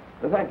 Yes.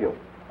 Thank you.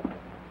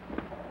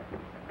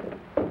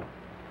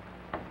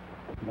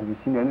 Have you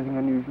seen anything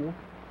unusual?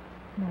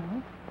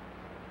 No.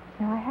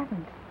 No, I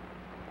haven't.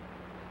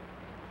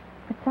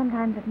 But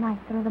sometimes at night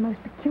there are the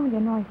most peculiar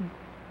noises.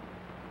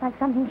 Like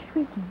something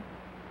shrieking.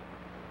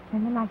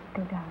 Then the lights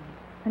go down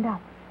and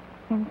up.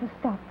 Then to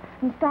stop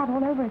and start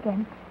all over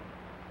again.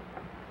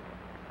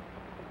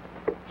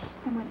 Shh,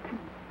 someone come.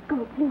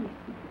 Go, please.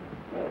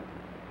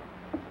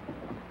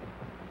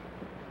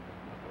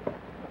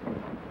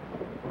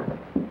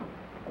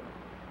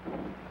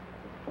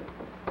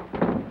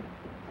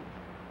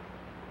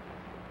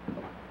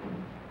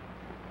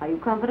 Are you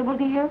comfortable,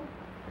 dear?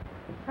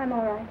 I'm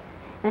all right.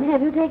 And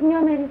have you taken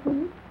your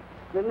medicine?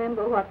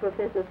 Remember what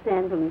Professor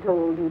Stanton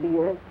told you,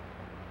 dear.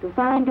 To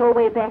find your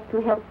way back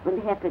to health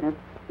and happiness,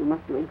 you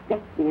must do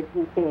exactly as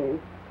he says.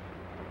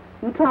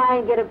 You try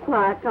and get a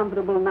quiet,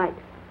 comfortable night,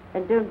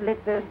 and don't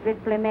let those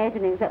dreadful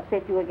imaginings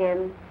upset you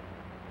again.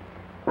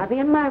 I'll be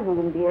in my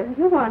room, dear. If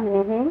you want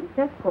anything,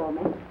 just call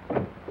me.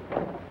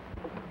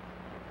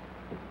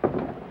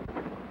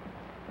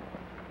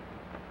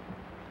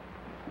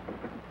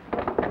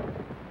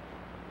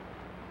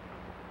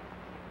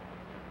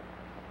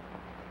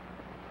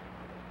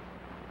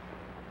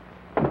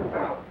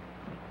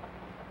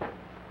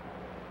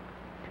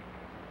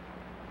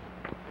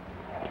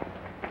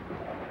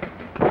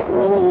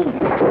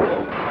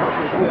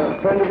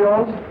 Friend of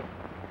yours?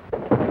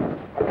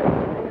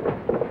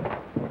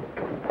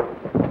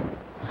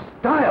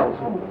 Styles!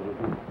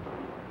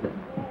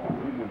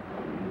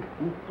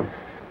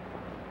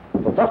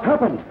 What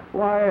happened?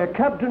 Why,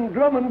 Captain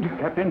Drummond.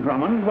 Captain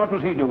Drummond? What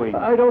was he doing?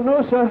 I don't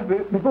know, sir.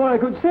 Before I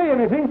could say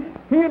anything,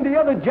 he and the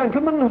other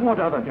gentleman... What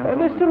other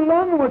gentleman? Mr.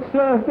 Longworth,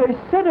 sir. They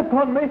set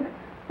upon me.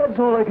 That's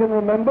all I can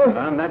remember.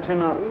 And that's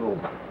enough.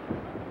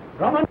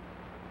 Drummond?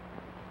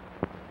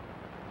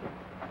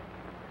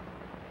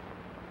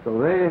 So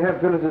there you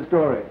have Phyllis's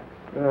story.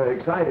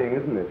 Exciting,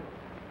 isn't it?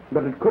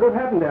 But it could have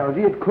happened,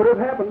 Algy. It could have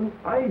happened.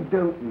 I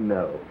don't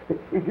know.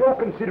 If you're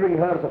considering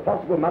her as a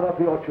possible mother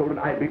for your children,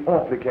 I'd be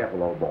awfully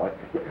careful, old boy.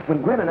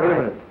 When Gwen and I... Wait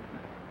a minute.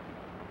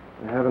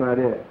 I have an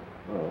idea.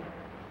 Oh.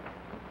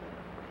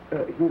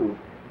 Hugh,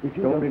 if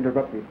you don't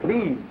interrupt me,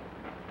 please.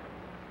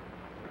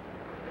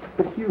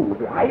 But Hugh,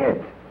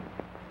 quiet.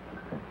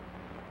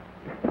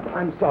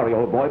 I'm sorry,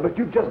 old boy, but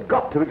you've just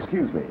got to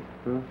excuse me.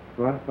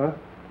 What?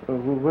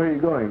 Where are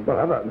you going?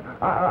 Well,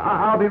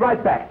 I'll be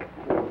right back.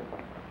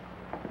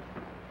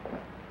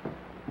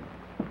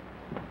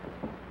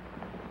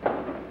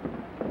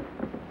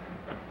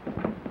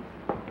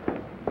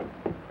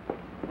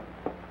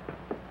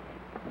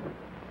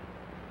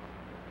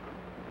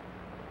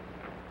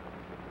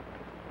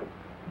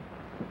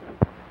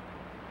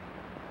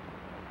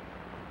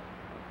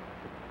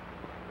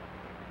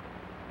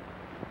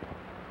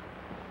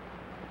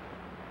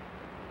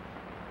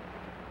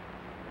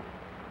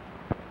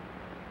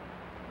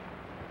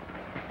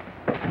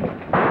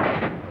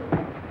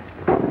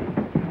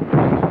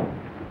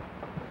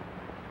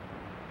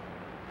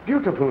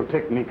 Beautiful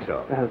technique,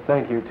 sir.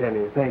 Thank you,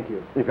 Tenny. Thank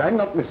you. If I'm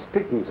not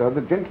mistaken, sir,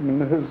 the gentleman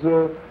has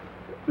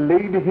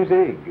laid his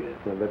egg.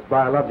 Well, that's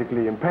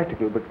biologically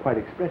impractical, but quite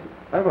expressive.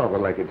 I rather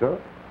like it, sir.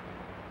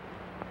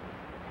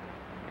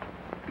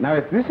 Now,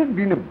 if this had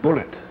been a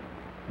bullet...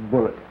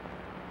 Bullet.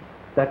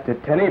 That's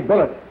it, Tenny.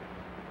 Bullet.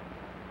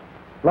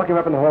 Lock him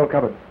up in the hall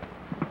cupboard.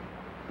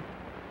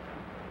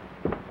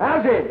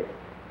 Algy!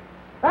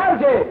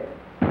 Algy!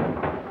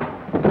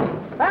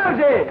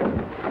 Algy!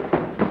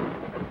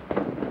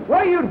 What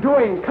are you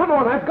doing? Come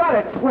on, I've got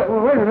it. Wait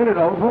a minute,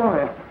 old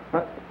boy.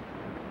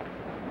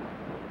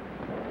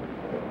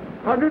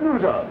 How do you do,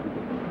 sir?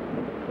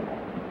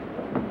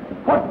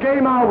 What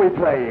game are we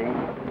playing?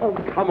 Oh,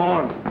 come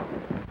on.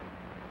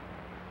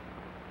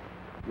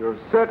 You're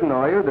certain,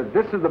 are you, that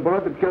this is the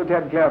bullet that killed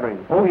Ted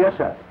Clavering? Oh, yes,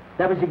 sir.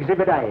 That was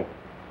Exhibit A.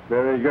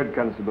 Very good,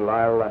 Constable.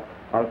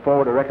 I'll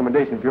forward a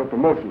recommendation for your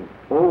promotion.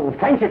 Oh,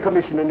 thank you,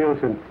 Commissioner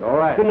Nielsen. All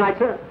right. Good night,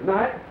 sir. Good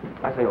night.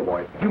 I say, old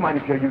boy, do you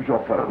mind if you use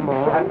your phone? Come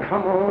on.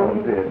 Come on.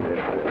 Oh,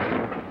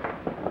 dear.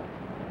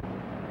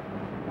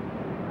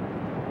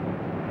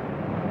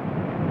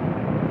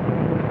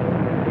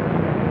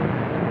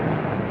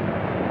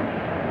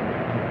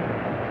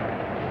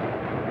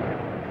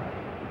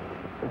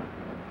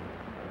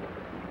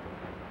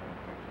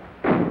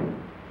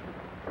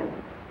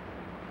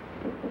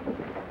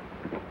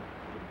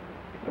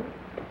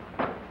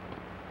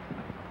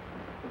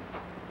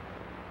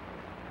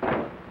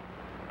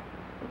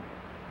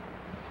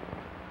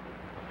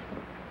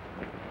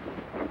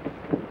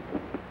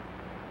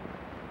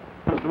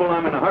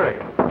 I'm in a hurry.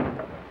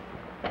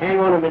 Hang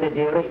on a minute,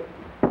 dearie.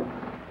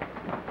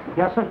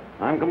 Yes, sir?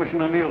 I'm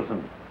Commissioner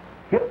Nielsen.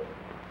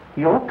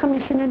 You're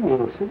Commissioner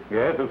Nielsen?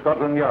 Yes, of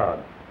Scotland Yard.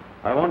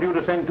 I want you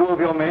to send 2 of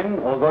your men,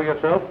 or go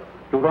yourself,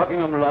 to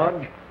Rockingham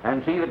Lodge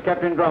and see that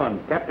Captain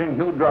Drummond, Captain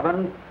Hugh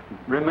Drummond,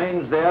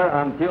 remains there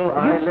until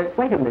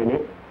Wait a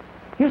minute.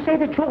 You say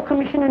that you're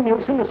Commissioner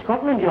Nielsen of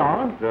Scotland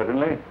Yard?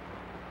 Certainly.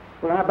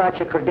 Well, how about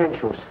your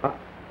credentials?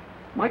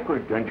 My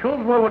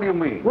credentials? Well, what do you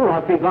mean? Well,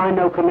 I think I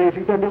know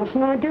Commissioner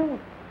Nielsen, I do.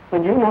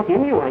 And you're not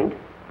him, you ain't.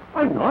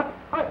 I'm not.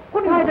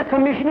 Why, the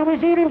Commissioner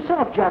was here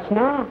himself just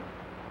now.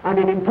 And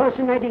in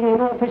impersonating an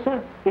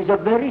officer is a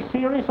very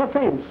serious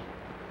offense.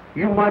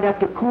 You might have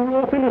to cool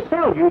off in a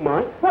cell, you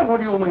might. What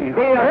do you mean?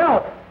 Here,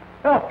 Elf!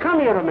 Elf, come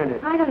here a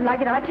minute. I don't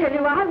like it, I tell you.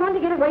 I want to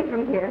get away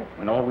from here.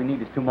 And all we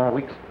need is 2 more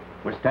weeks.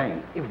 We're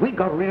staying. If we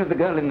got rid of the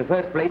girl in the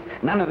first place,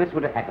 none of this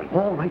would have happened.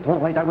 All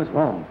right, I was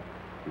wrong.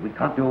 We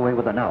can't do away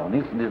with her now.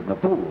 Nielsen isn't a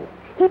fool.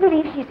 He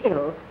believes she's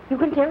ill. You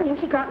can tell him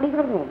she can't leave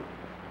her room.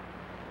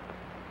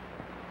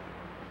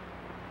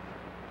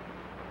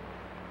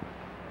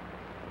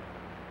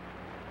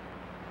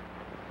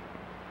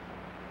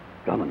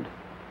 Drummond.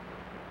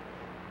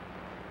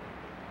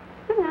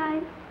 Good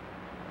night.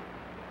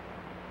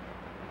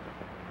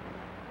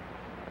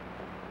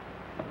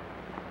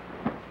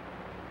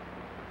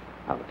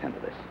 I'll attend to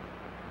this.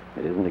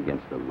 It isn't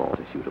against the law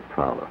to shoot a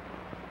prowler.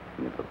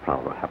 And if the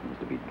prowler happens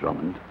to be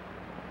Drummond,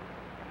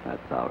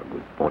 that's our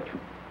good fortune.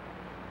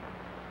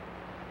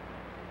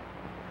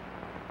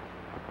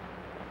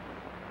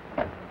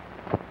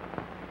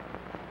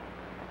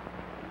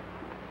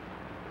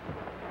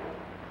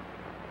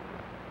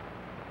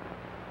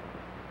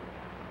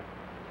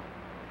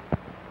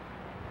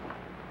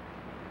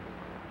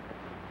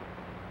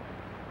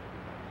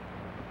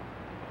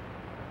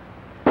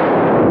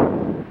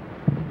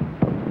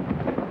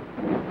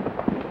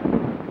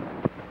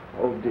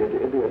 Oh,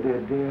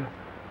 dear.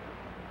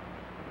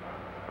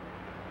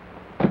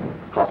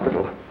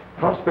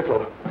 Hospital.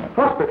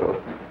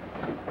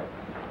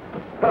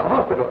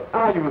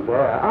 Are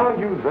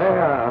you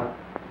there?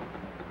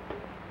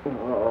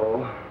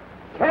 Oh.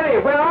 Kenny,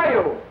 where are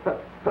you?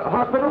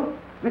 Hospital?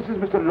 This is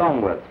Mr.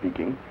 Longworth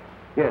speaking.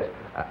 Yes,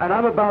 and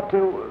I'm about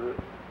to...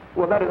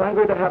 Well, that is, I'm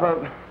going to have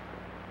a...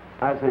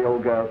 I say,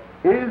 old girl,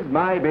 is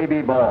my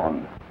baby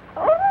born?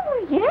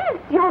 Oh, yes,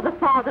 you're the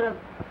father of...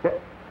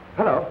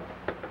 Hello.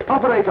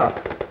 Operator.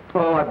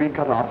 Oh, I've been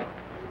cut off.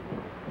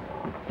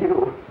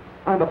 You.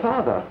 I'm the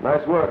father.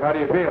 Nice work. How do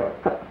you feel?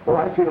 Oh,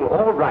 I feel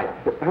all right.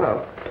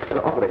 Hello.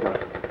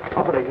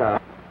 Operator.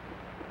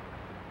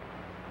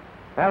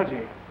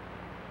 Algy.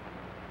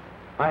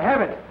 I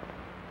have it.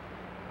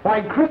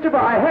 Why, Christopher,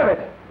 I have it.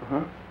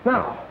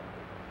 Now,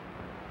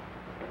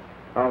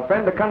 our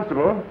friend the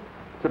constable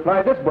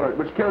supplied this bullet,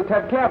 which killed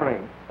Ted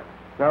Clavering.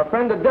 Our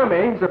friend the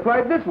dummy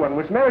supplied this one,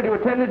 which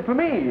Meredith attended for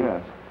me.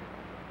 Yes.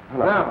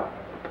 Hello. Now.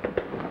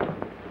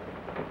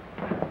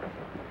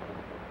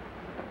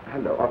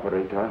 Hello,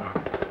 operator.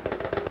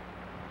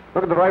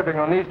 Look at the rifling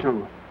on these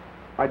 2.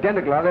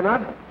 Identical, are they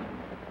not?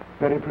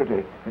 Very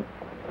pretty.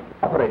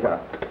 Operator.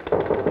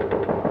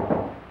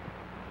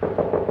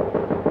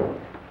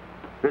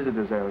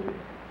 Visitors, Algy.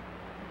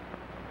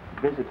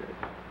 Visitors.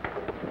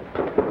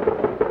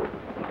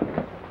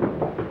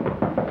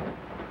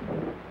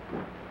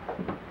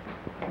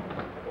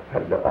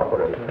 Hello,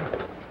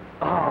 operator.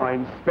 Oh,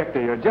 Inspector,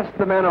 you're just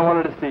the man I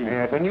wanted to see.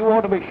 Yes, and you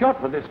ought to be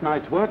shot for this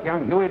night's work,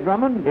 young Huey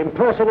Drummond.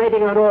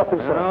 Impersonating an officer.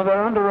 No,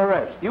 they're under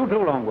arrest. You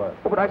too, Longworth.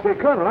 Oh, but I say,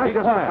 Colonel, I Be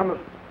just... quiet.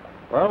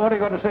 Well, what are you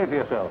going to say for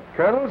yourself?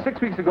 Colonel,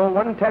 6 weeks ago,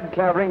 one Ted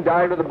Clavering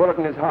died with a bullet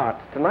in his heart.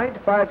 Tonight,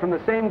 fired from the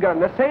same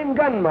gun,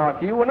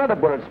 mark you, another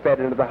bullet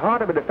sped into the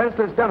heart of a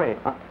defenseless dummy.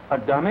 A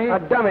dummy? A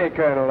dummy,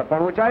 Colonel,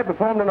 upon which I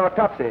performed an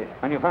autopsy.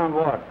 And you found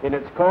what? In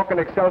its cork and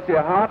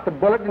excelsior heart, the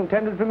bullet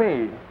intended for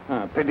me.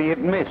 Pity it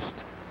missed.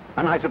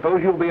 And I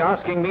suppose you'll be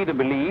asking me to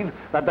believe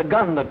that the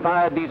gun that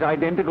fired these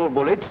identical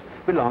bullets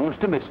belongs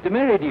to Mr.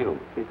 Merridew.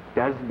 It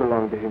does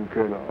belong to him,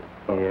 Colonel.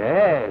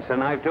 Yes,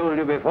 and I've told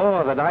you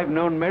before that I've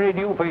known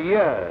Merridew for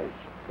years.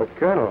 But,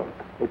 Colonel,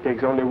 it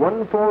takes only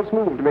one false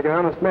move to make an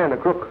honest man a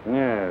crook.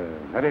 Yeah.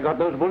 Have you got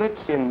those bullets?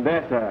 In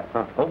there,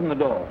 sir. Open the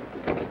door.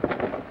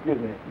 Excuse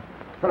me.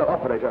 Hello,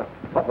 operator.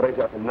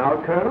 Operator. And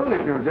now, Colonel,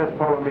 if you'll just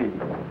follow me.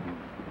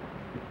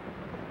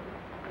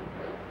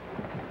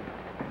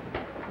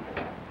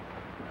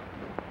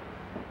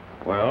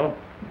 Well,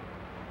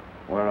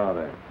 where are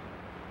they?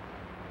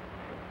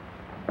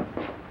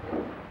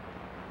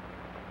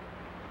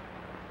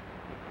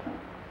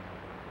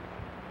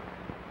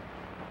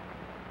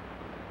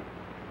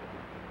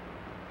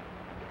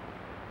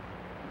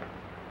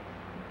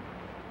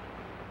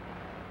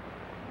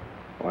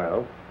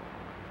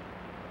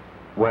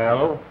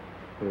 Well?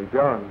 They're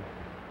gone.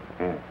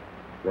 Yes,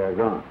 they're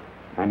gone.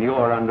 And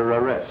you're under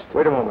arrest.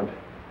 Wait a moment.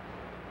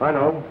 I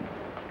know.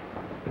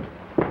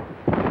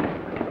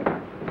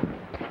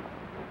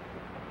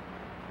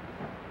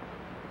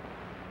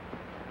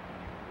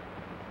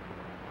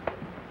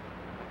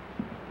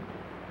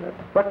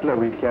 That butler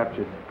we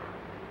captured.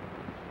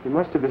 He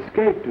must have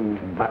escaped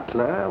and...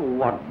 Butler?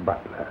 What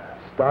butler?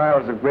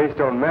 Styles of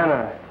Greystone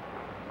Manor.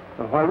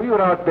 Now, while we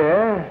were out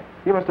there,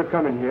 he must have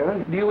come in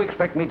here. Do you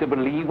expect me to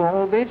believe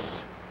all this?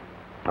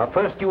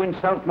 First you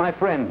insult my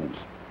friends.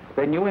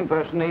 Then you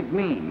impersonate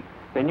me.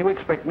 Then you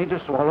expect me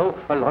to swallow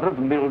a lot of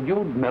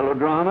mildewed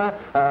melodrama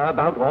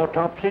about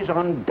autopsies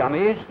on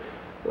dummies,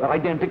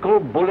 identical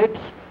bullets,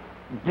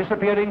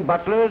 disappearing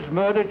butlers,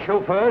 murdered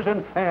chauffeurs,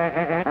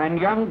 and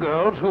young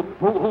girls who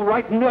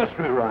write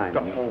nursery rhymes.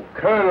 Oh,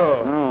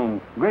 Colonel!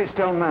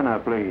 Greystone Manor,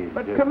 please.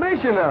 But,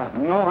 Commissioner!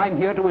 No, I'm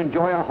here to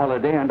enjoy a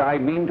holiday, and I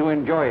mean to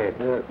enjoy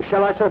it.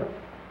 Shall I, sir?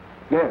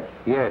 Yes,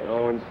 yes.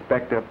 Oh,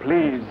 Inspector,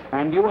 please.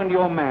 And you and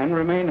your man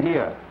remain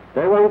here.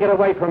 They won't get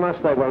away from us,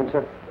 they won't,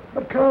 sir.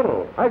 But,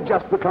 Colonel, I've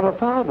just become a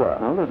father.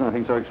 Well, there's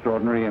nothing so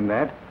extraordinary in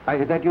that.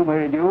 Is that you,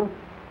 Merridew?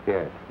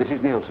 Yes. This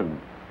is Nielsen.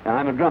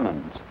 I'm a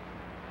Drummond.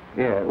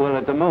 Yeah, well,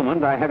 at the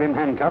moment, I have him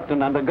handcuffed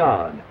and under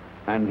guard.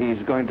 And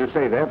he's going to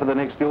stay there for the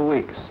next 2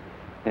 weeks.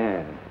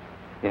 Yeah.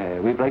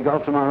 Yeah, we play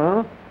golf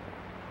tomorrow?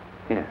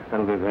 Yeah,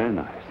 that'll be very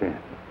nice, yeah.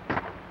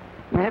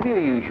 Have your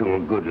usual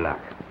good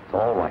luck. It's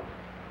all right.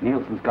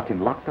 Nielsen's got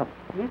him locked up.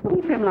 Yes,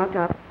 keep him locked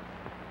up.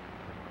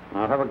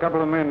 I'll have a couple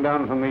of men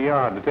down from the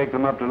yard to take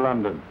them up to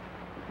London.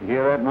 You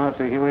hear that,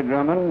 Master Huey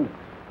Drummond?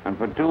 And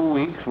for 2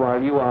 weeks, while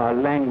you are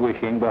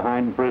languishing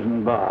behind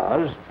prison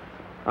bars,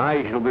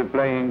 I shall be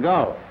playing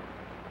golf.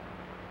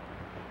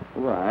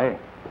 Why?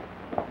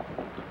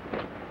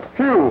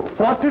 Hugh,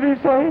 what did he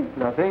say?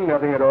 Nothing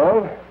at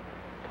all.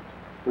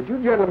 Would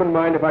you gentlemen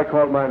mind if I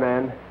called my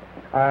man?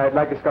 I'd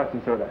like a scotch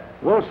and soda.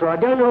 Well, sir, I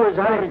don't know as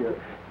I...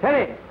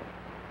 Tenny!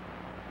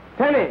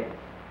 Tenny!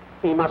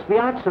 He must be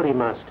out, sir, he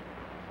must.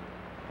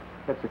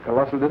 That's a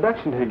colossal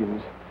deduction,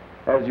 Higgins.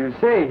 As you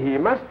say, he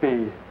must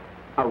be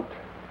out.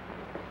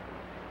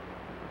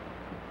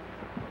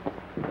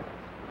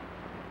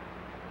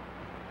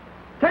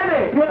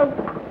 Tenny!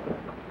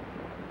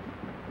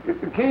 It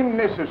became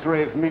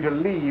necessary for me to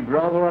leave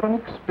rather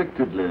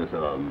unexpectedly,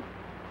 sir.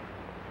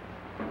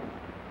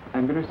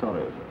 I'm very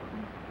sorry,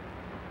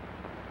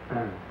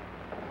 sir.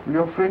 Will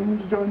your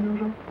friends join you,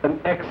 sir?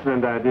 An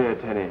excellent idea,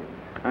 Tenny.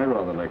 I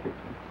rather like it.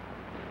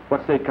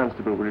 What say,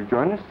 Constable? Will you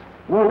join us?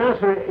 Well, now,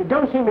 sir, it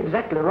don't seem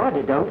exactly right,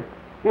 it don't.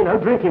 You know,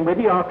 drinking with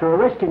you after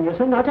arresting you,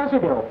 sir, now does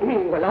it all?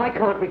 Well, I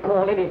can't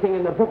recall anything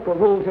in the book of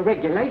rules or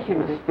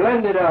regulations.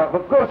 Splendid, Alf.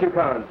 Of course you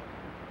can't.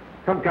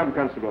 Come,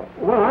 Constable.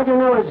 Well, I don't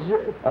know as...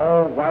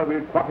 Oh, while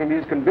we're quaffing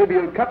these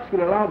convivial cups,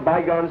 we'll allow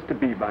bygones to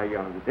be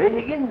bygones. Eh,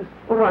 Higgins?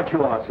 All right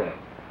you are, sir.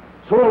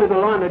 It's all in the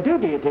line of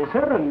duty it is,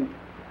 sir, and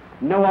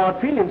no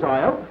hard feelings,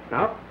 I hope.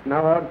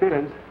 No hard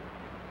feelings.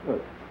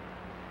 Good.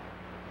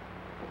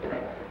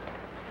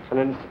 An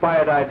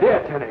inspired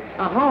idea, Tenny.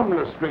 A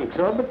harmless drink,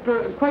 sir, but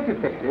quite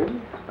effective.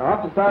 Our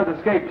officer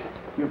escaped.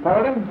 You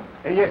followed him?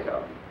 Yes,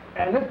 sir.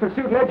 And this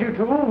pursuit led you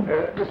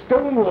to? The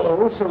stone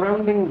wall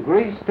surrounding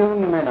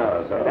Greystone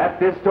Manor, sir. At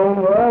this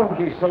stone wall?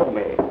 He saw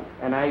me,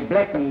 and I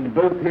blackened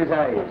both his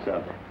eyes,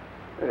 sir.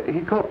 He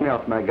caught me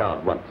off my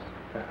guard once.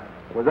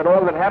 Was that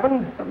all that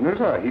happened? No,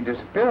 sir, he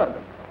disappeared.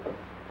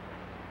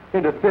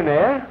 Into thin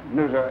air?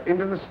 No, sir,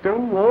 into the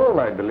stone wall,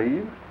 I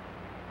believe.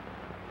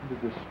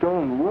 Into the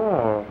stone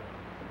wall?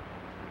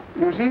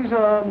 You see,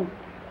 sir,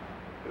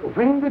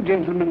 when the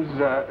gentleman's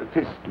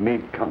fist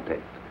made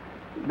contact,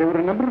 there were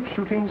a number of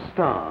shooting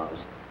stars,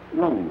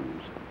 long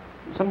ones,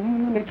 something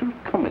in the nature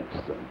of comets,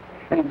 sir.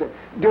 And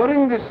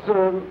during this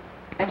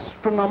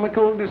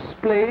astronomical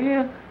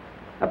display,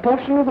 a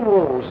portion of the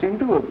wall seemed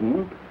to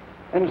open,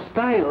 and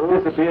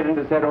Styles... disappeared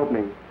into said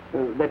opening.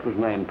 That was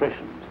my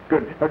impression.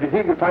 Good. Now, do you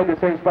think you'll find the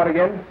same spot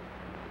again?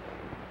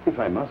 If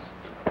I must.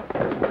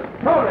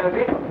 No,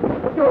 Nancy.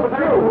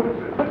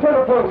 The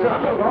telephone's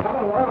on.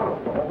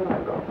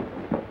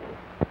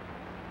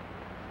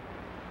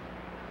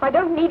 I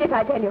don't need it,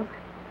 I tell you.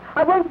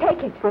 I won't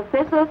take it.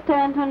 Professor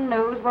Stanton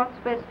knows what's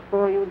best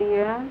for you,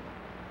 dear.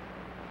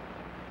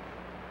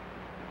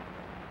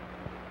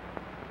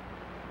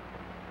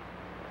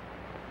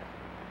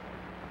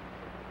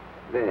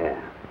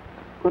 There.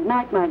 Good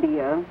night, my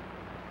dear.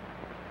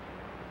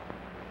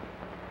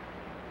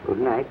 Good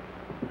night.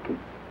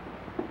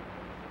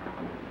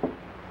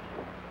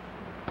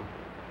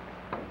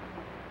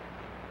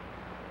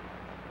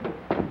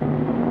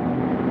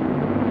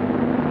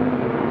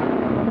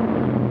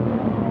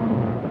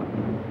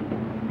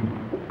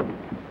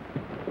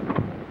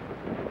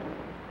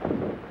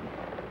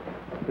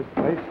 This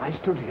place, I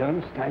stood here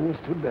and Stanley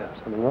stood there,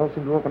 so the wall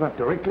seemed to open up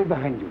directly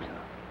behind you,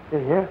 sir.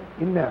 Here?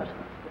 In there,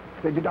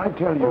 sir. Did I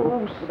tell you?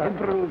 Oh,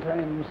 several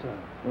times, sir.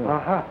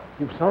 Aha.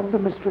 You've solved the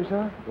mystery,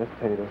 sir? Yes,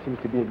 Teddy. There seems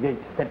to be a gate.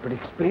 That would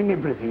explain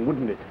everything,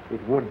 wouldn't it?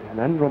 It would. And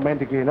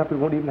unromantically enough, we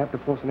won't even have to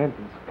force an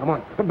entrance. Come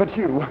on. But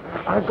you,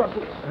 I've got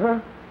to... Huh?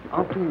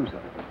 After you,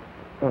 sir.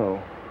 Oh.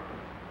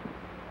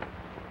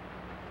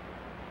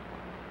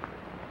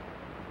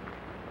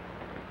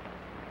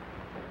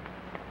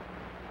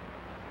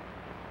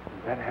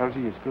 That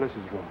Halsey is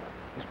Phyllis's room.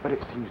 Yes, but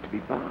it seems to be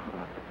barred.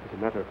 As a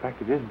matter of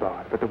fact, it is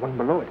barred, but the one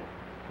below it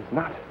is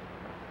not.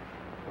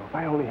 Well, if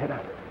I only had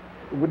a...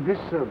 Would this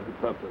serve the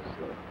purpose,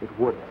 sir? It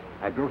would.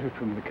 I brought it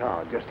from the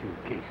car, just in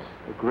case.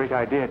 A great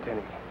idea,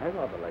 Tenny. I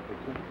rather like it,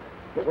 sir.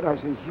 That's what I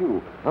say to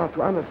you.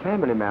 After I'm a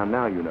family man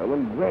now, you know,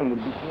 and Gwen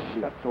would be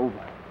totally... That's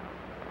over.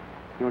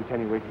 You and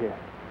Tenny wait here.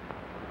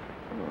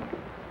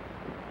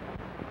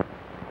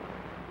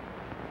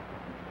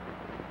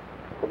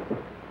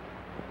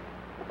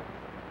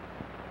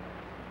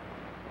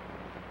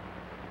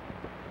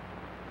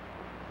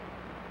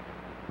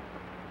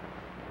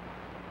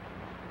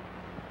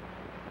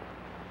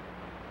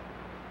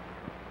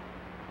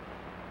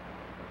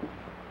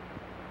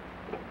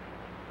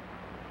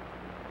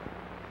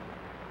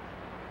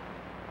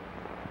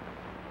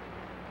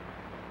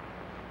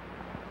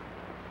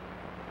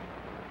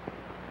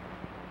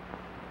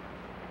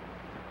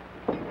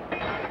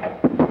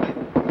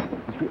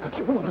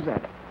 What was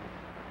that?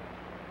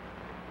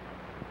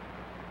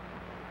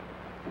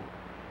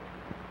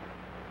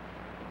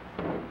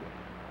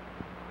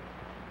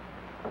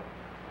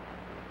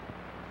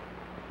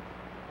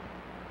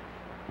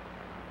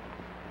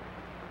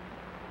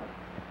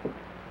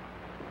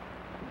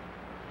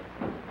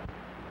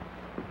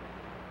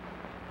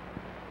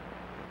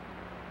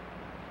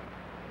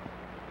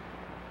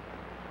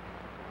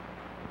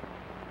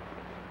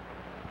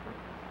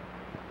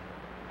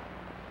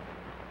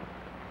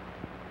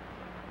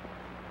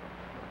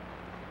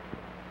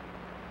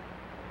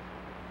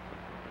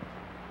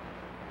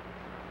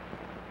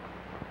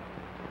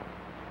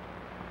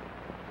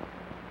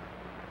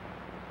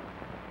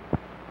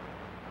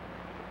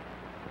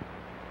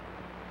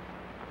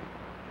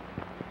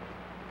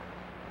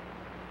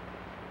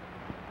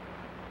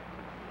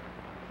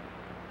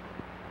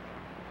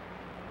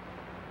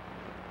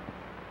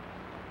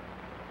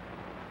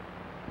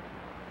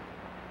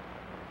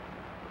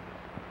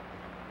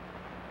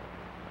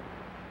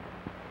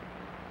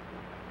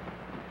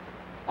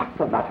 What's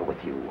the matter with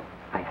you?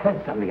 I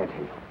heard something, I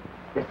tell you.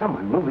 There's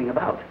someone moving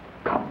about.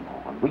 Come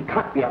on, we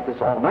can't be at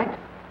this all night.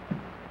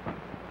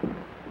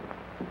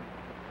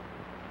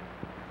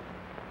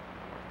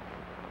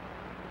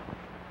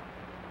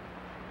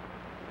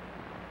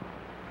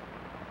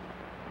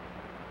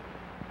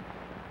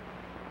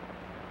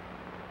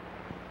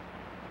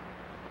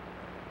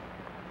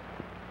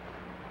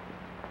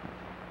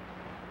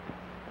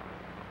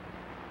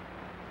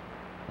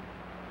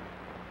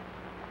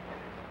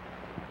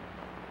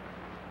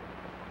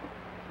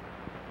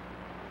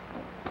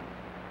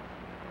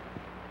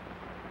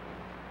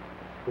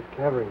 It's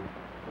Clavering.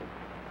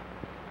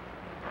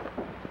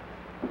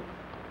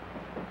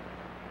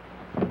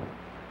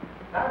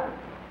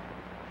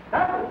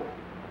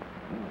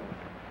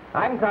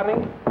 I'm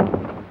coming.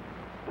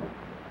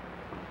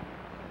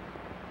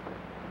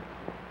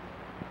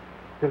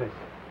 Phyllis.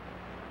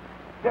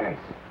 Phyllis!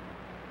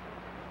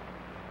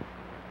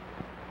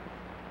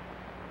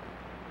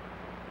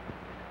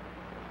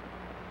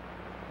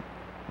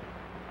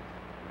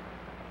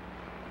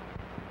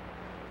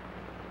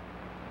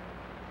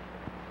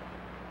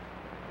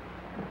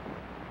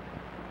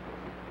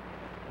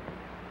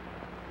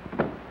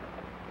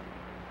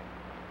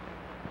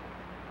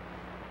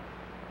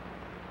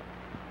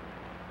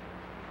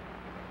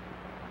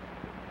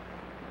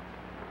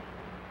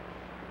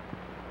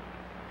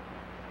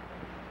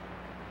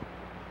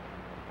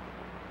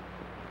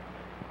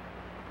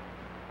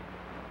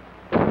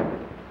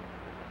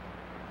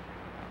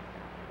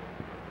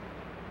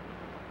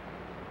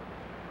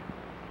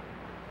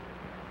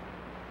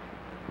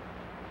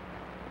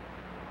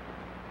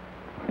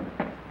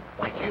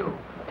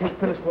 Take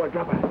Phyllis for a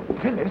dropper.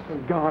 Phyllis? Oh,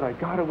 God, I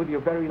got her with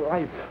your very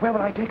life. Where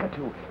will I take her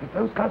to? If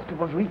those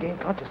constables regain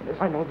consciousness...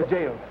 I know the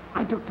jail.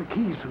 I took the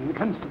keys from the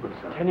constable,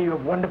 sir. Kenny, you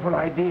have wonderful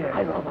ideas.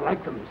 I rather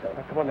like them, sir.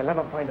 Now, come on, they'll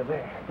never find her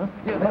there. Huh?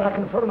 Yeah, then I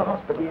can phone the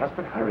hospital. Yes,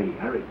 but hurry,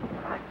 hurry.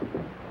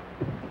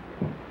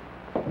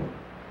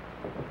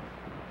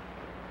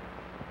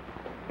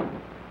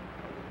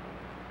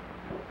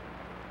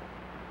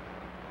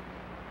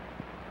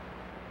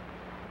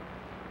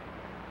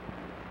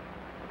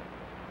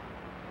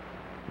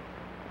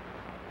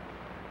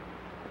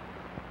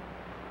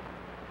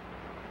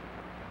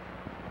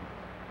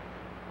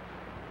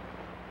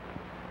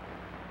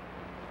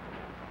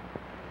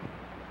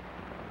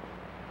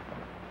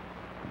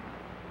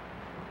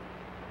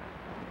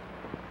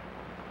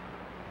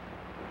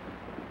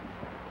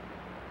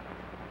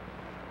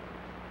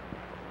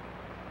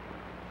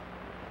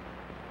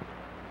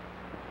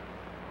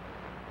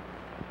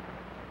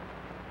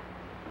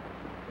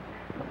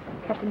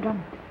 Captain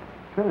Drummond.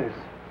 Phyllis.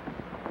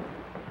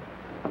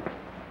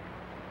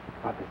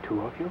 Are there two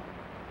of you?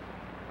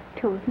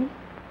 Two of me?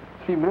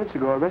 3 minutes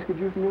ago, I rescued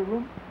you from your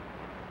room.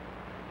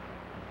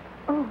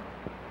 Oh,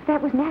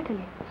 that was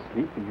Natalie.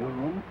 Sleep in your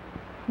room?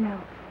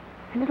 No.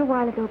 A little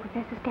while ago,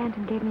 Professor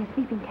Stanton gave me a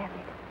sleeping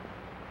tablet.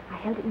 I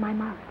held it in my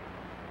mouth.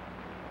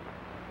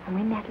 And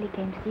when Natalie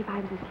came to see if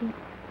I was asleep,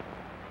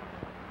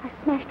 I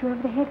smashed her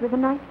over the head with a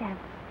night lamp.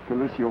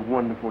 Phyllis, you're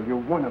wonderful. You're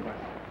one of us.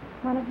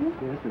 One of you?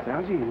 Yes, Miss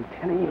Algie and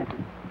Tenny and...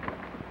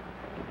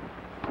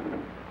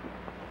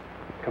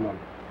 Come on.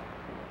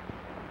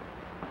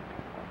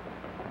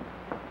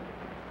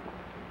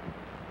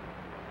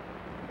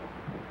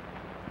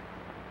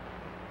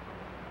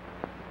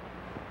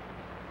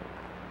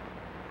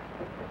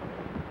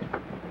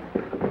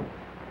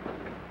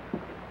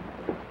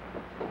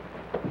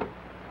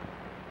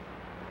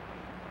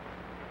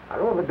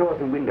 Are all the doors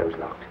and windows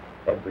locked?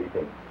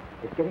 Everything.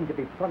 It's getting to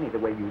be funny the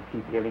way you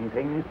keep hearing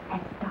things.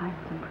 That's Stiles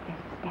and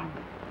Professor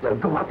Stanton. Well,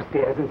 go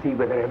upstairs and see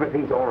whether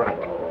everything's all right.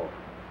 Oh.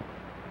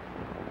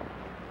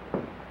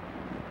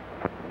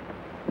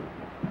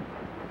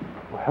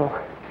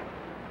 Well,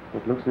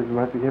 it looks as if we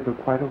might be here for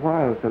quite a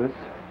while, Phyllis.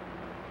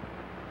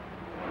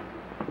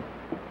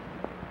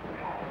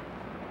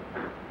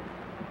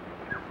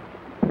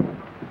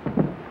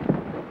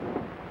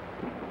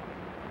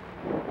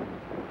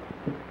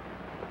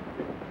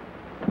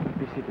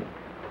 Be seated.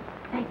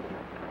 Thank you.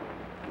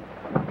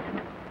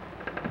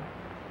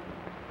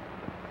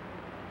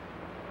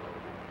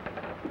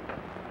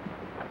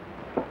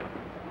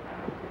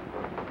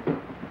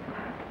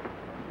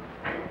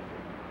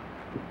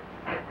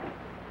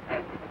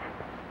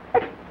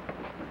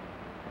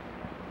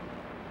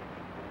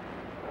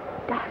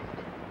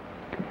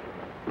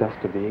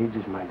 Dust of the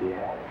ages, my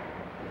dear.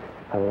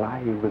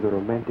 Alive with the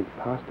romantic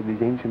past of these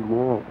ancient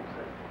walls.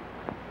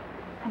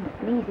 And the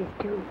sneezes,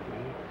 too.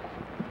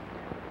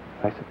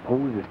 I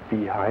suppose this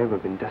beehive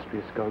of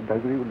industrious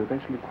skullduggery will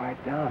eventually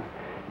quiet down.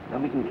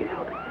 Then we can get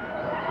out.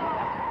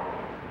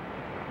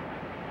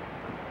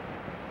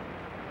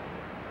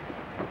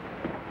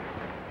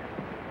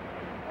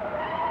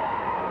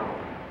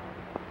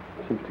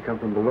 Seems to come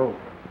from below.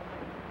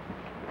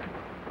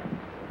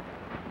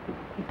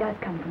 It does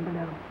come from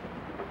below.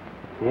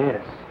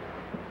 Yes.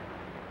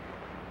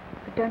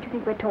 But don't you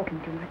think we're talking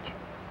too much?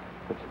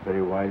 That's a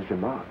very wise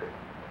remark.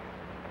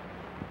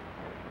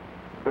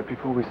 But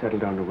before we settle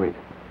down to wait,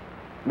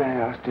 may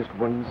I ask just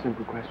one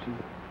simple question?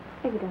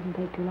 If it doesn't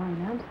take too long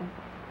an answer.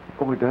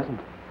 Oh, it doesn't.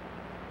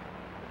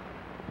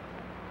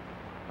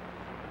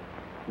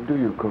 Do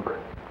you cook?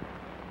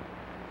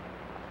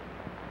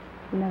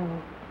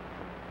 No.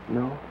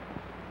 No?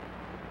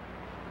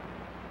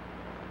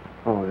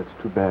 Oh,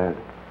 that's too bad.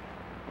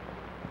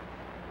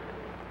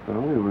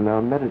 Well, we will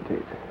now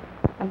meditate.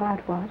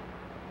 About what?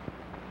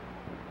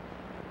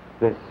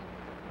 This.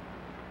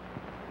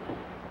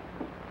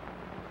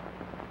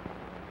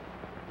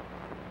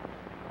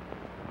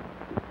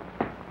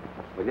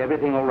 Was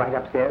everything all right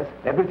upstairs?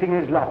 Everything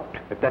is locked,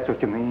 if that's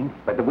what you mean.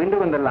 But the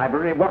window in the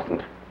library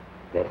wasn't.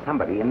 There's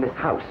somebody in this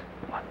house.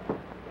 What?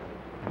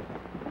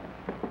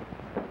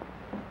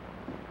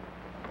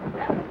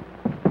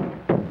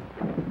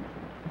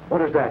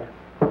 What is that?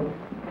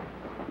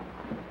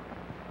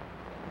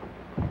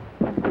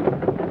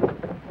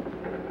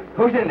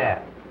 Who's in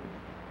there?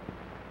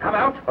 Come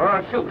out or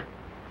I'll shoot.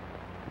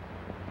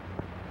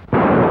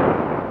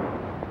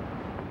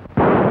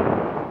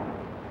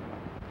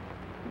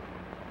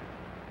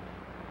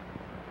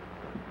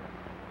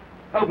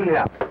 Open it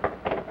up.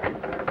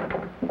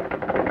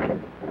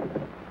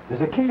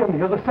 There's a key on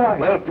the other side.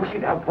 Well, push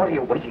it out. What are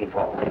you waiting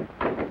for?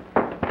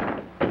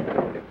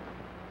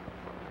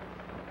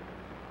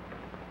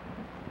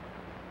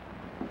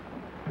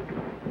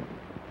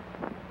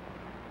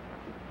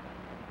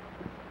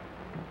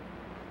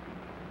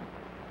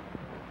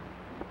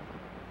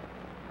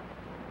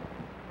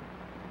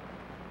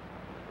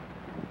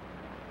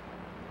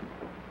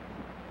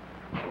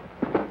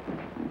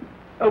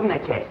 Open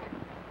that chest.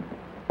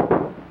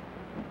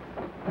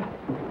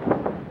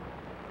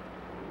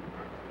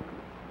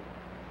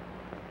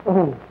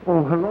 Oh,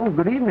 Oh, hello.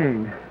 Good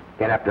evening.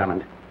 Get up,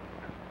 Drummond.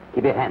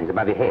 Keep your hands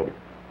above your head.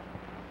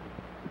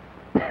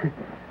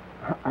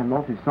 I'm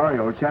awfully sorry,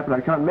 old chap, but I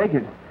can't make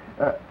it.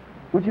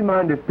 Would you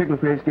mind if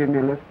Pickleface gave me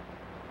a lift?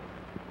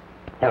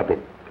 Help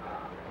him.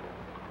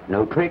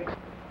 No tricks.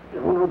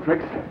 No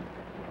tricks.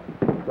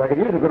 If I could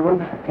use a good one.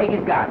 Take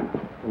his gun.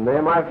 And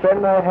there, my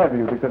friend, I have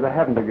you, because I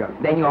haven't a gun.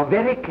 Then you're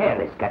very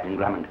careless, Captain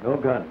Drummond. No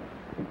gun.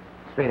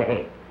 Straight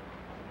ahead.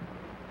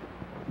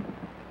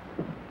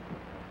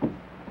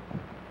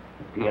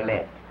 To your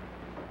left.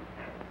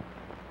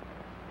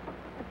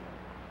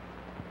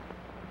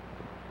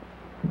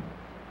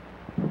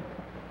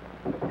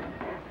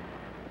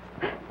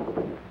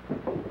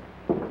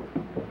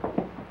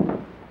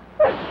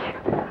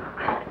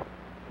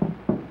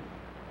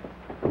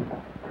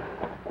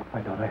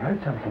 I thought I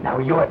heard something. Now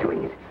you're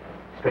doing it.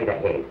 Straight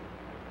ahead.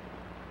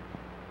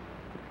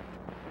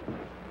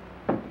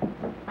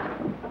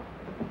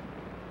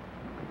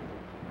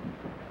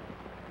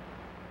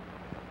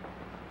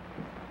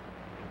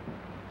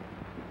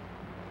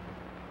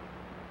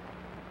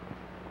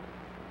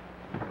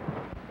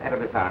 That'll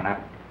be far enough.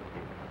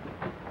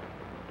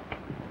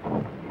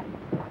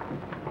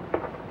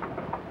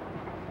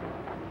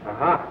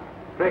 Aha.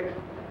 Tricks.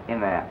 In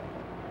there.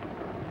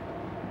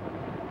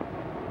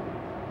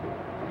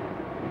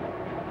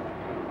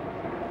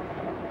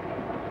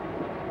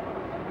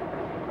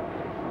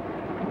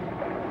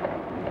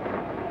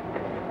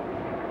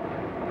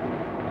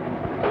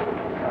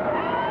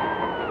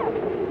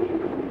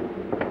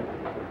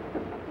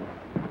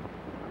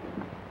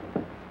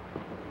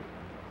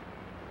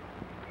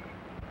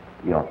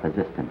 Your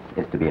persistence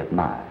is to be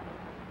admired,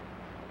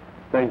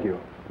 Thank you.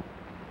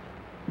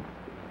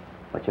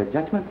 but your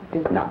judgment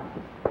is not.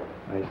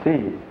 I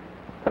see.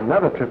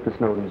 Another trip to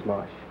Snowden's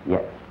Marsh.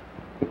 Yes.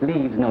 It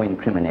leaves no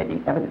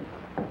incriminating evidence.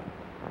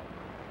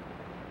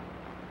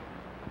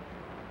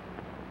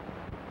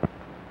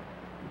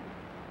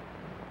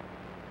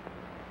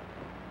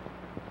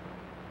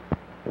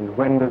 And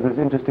when does this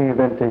interesting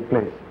event take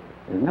place?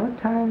 There's no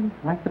time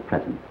like the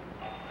present.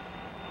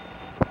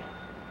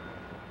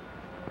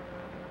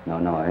 No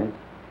noise.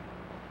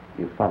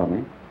 You follow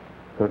me?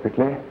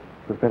 Perfectly.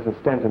 Professor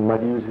Stanton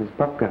might use his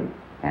pop gun.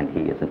 And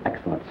he is an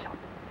excellent shot.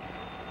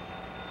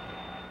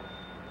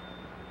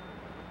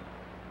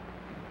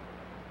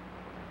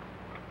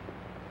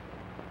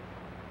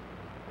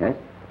 Yes?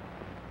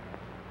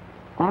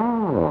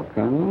 Oh,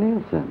 Colonel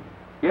Nielsen.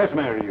 Yes,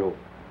 Mary, you.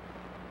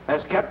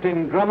 Has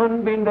Captain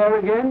Drummond been there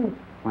again?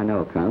 Why,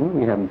 no, Colonel.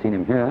 We haven't seen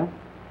him here.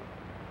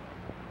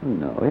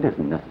 No, it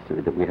isn't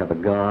necessary that we have a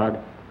guard.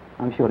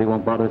 I'm sure he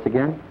won't bother us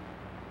again.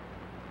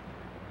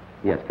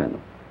 Yes, Colonel.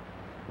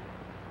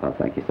 Well,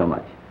 thank you so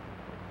much.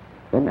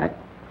 Good night.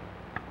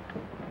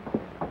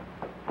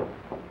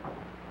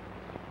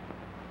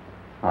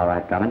 All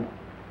right, Drummond.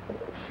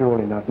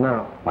 Surely not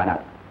now. Why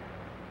not?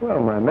 Well,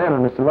 my man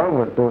and Mr.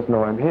 Longworth both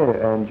know I'm here,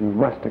 and you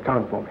must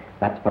account for me.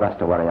 That's for us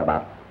to worry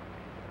about.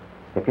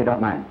 If you don't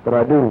mind. But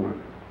I do.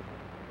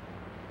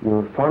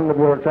 You're fond of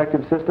your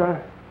attractive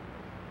sister?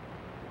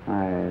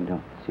 I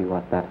don't see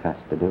what that has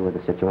to do with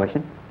the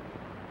situation.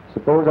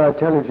 Suppose I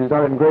tell you she's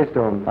not in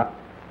Greystone. What?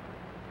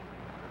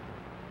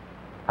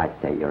 I'd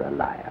say you're a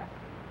liar.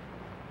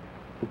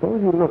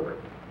 Suppose you look.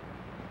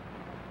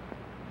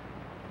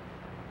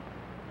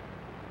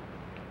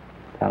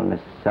 Tell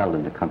Miss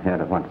Selden to come here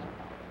at once.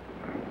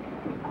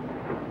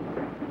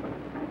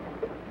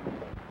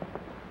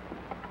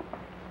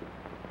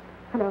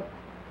 Hello.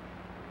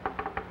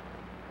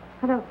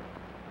 Hello.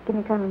 Give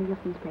me Colonel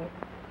Nielsen's place.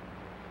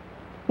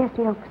 Yes,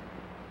 the Oaks.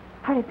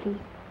 Hurry, please.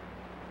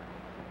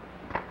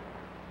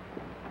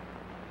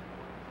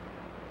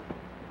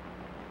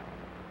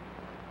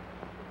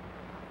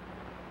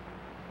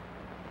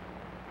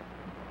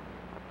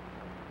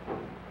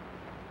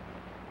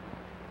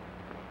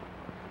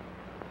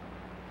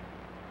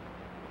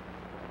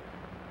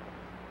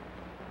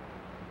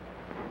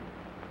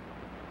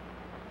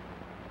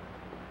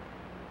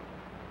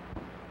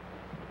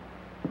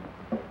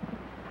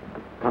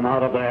 Come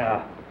out of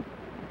there.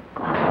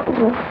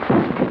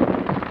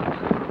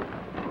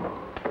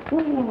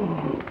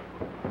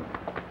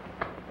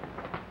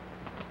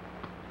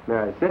 May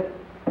I sit?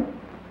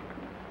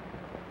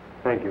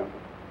 Thank you.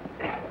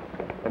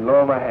 And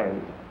lower my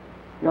hands.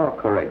 You're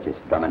courageous,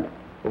 Drummond.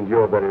 And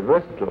you're very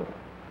versatile.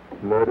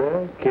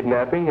 Murder,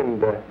 kidnapping,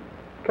 and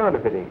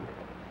counterfeiting.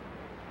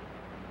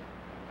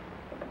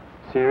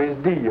 Series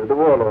D of the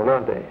war loan,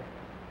 aren't they?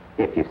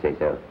 If you say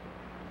so.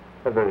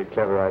 A very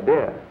clever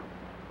idea.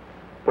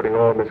 Putting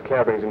all Miss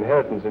Clavering's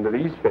inheritance into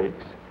these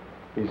fakes.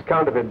 These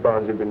counterfeit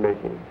bonds you've been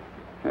making.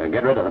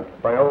 Get rid of them.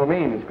 By all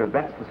means, because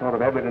that's the sort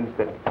of evidence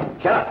that...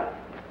 Shut up!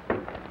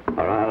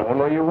 All right. Oh,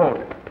 no, you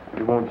won't.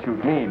 You won't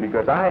shoot me,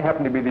 because I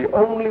happen to be the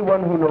only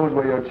one who knows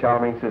where your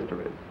charming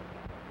sister is.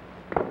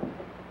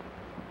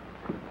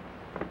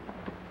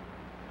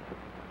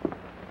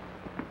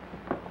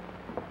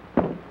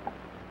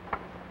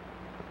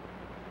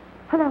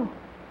 Hello.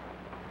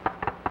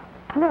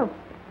 Hello.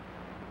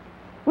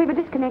 We were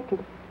disconnected.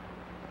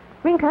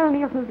 Ring Colonel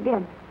Nielsen's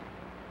again.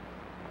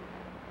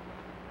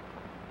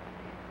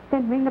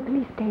 Then ring the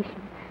police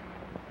station.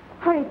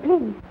 Hurry,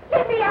 please.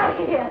 Get me out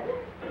of here!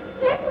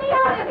 Get me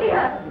out of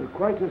here!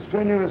 Quite a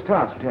strenuous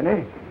task,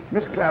 Tenny.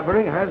 Miss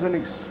Clavering has an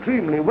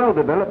extremely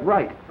well-developed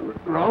right.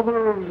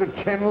 Rather of the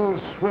kennel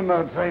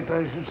swimmer type,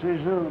 I should say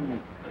so.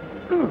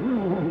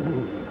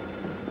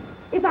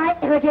 If I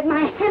ever get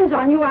my hands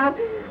on you, I'll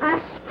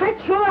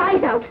scratch your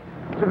eyes out.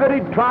 It's a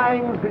very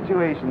trying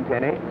situation,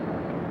 Tenny.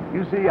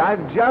 You see,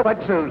 I've just...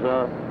 Quite so,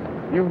 sir.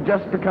 You've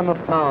just become a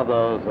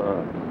father,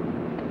 sir.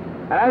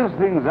 As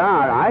things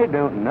are, I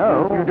don't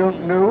know. You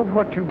don't know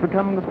what you've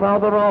become the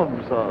father of,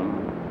 sir.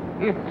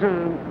 It,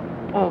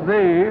 or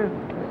they,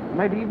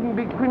 might even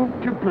be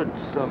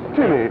quintuplets, sir.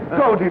 Tenny,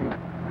 don't him.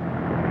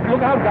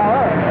 Look out,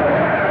 Gower.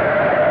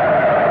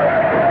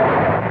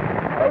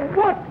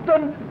 What the...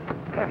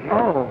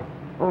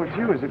 Oh, it's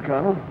you, is it,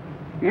 Colonel?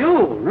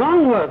 You,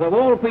 Longworth, of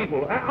all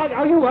people.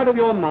 Are you out of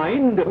your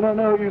mind?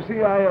 No, you see,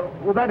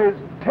 well, that is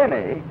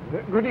Tenny.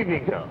 Good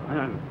evening, sir.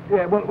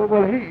 Yeah,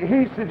 well,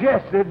 he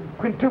suggested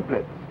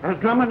quintuplets. Has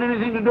Drummond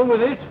anything to do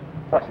with it?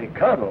 I see,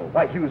 Colonel.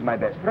 Why, he was my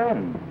best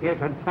friend.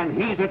 Yes, and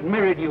he's at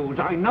Merridew's.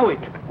 I know it.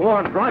 Go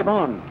on, drive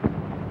on.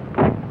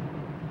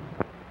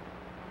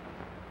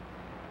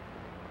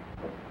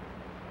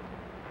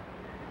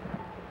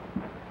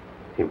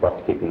 See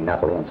what's keeping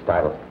Napoleon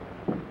style.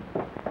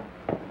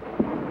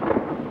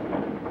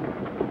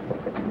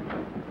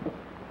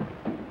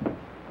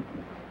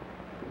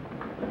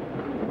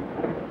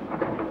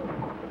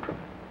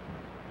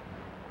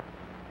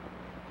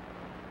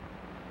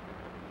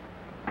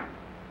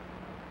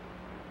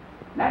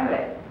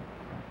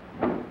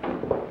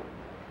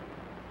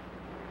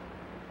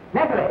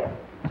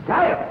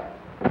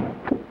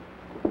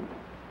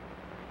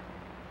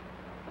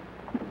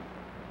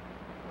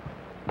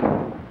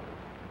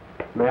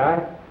 May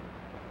I?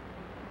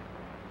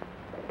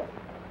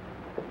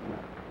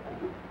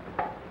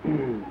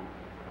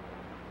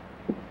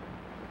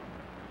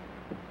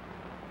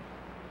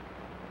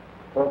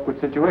 Awkward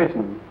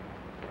situation,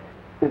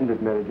 isn't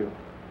it, Meridew?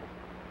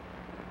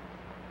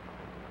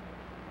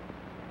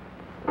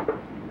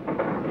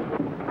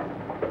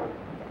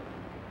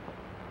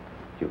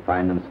 Did you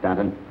find them,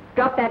 Stanton?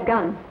 Drop that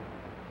gun.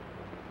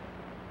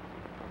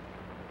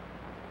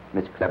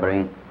 Miss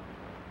Clavering,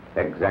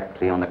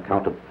 exactly on the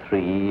count of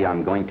 3,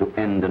 I'm going to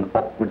end an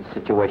awkward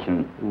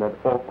situation. And that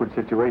awkward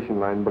situation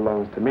line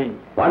belongs to me.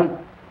 1,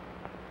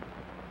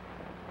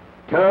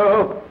 2.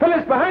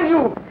 Phyllis, behind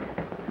you!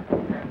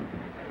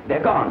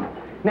 They're gone.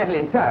 Natalie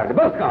and Sarah,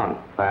 they're both gone.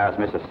 Where's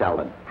Mrs.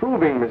 Selvin?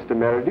 Proving, Mr.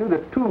 Meridew,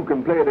 that two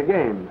can play the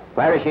game.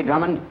 Where is she,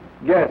 Drummond?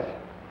 Yes.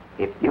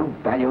 If you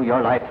value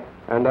your life...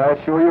 And I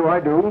assure you I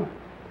do.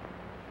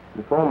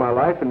 Before my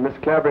life and Miss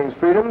Clavering's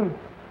freedom,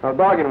 I'll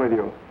bargain with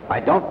you. I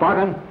don't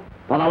bargain.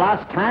 For the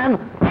last time...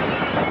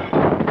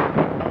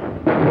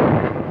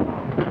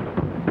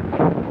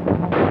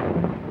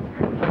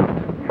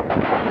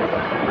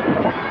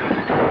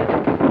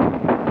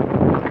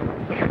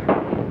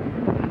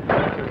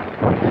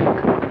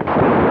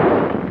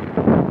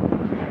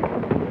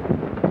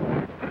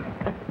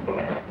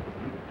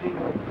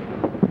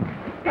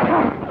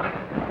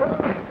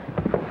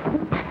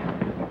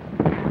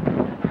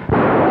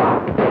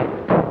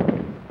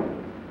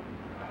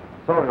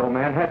 Sorry, old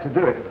man, had to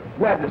do it.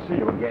 Glad to see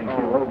you again,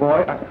 old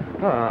boy.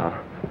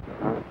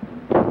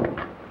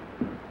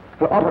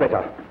 Well,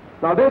 operator.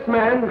 Now, this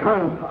man,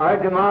 I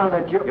demand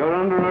that you... You're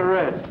under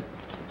arrest.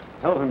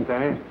 Help him,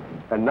 Tenny.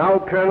 And now,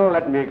 Colonel,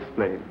 let me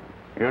explain.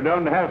 You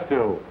don't have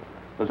to.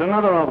 There's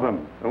another of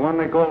them, the one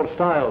they call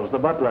Stiles, the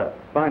butler.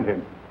 Find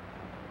him.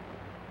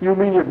 You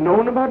mean you've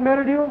known about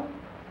Meridew?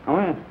 Oh,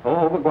 yes.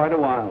 Oh, for quite a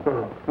while.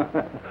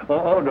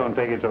 Don't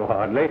take it so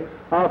hardly.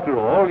 After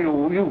all,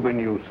 you've been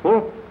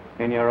useful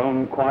in your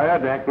own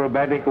quiet,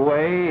 acrobatic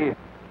way.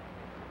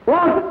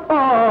 What?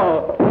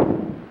 Oh!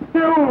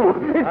 You!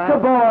 It's the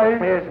boy!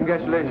 Yes,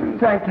 congratulations.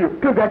 Thank you.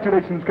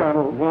 Congratulations,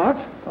 Colonel. What?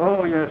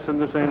 Oh, yes, and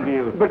the same to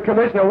you. But,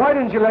 Commissioner, why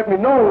didn't you let me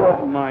know?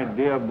 Oh, my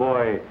dear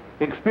boy.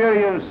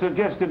 Experience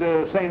suggested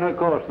a saner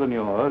course than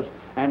yours,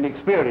 and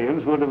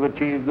experience would have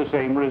achieved the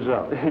same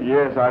result.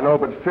 Yes, I know,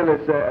 but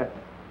Phyllis...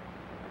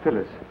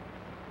 Phyllis.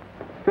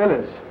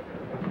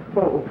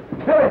 Oh,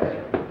 Phyllis!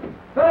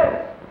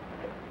 Phyllis!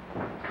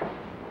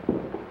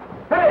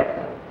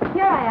 Phyllis!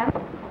 Here I am.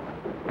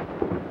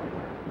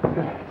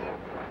 Phyllis.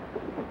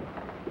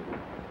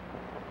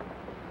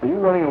 Are you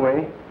running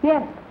away?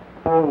 Yes,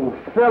 Oh,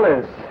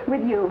 Phyllis.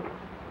 with you.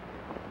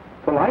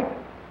 The light?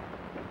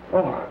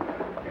 Oh,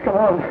 come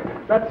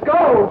on. Let's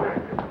go!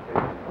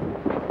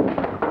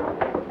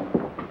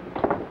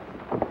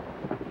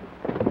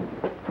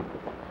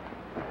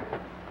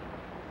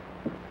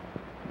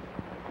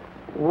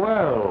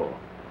 Well,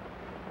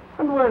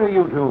 and where are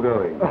you two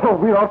going? Oh,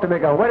 we're off to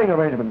make our wedding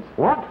arrangements.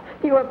 What?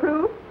 You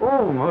approve?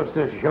 Oh, most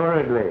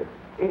assuredly.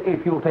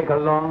 If you'll take a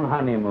long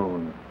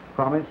honeymoon.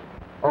 Promise?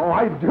 Oh,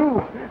 I do.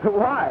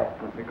 Why?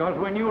 Because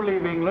when you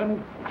leave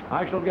England,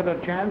 I shall get a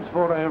chance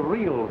for a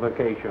real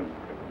vacation.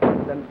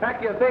 Then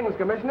pack your things,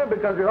 Commissioner,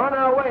 because we're on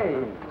our way.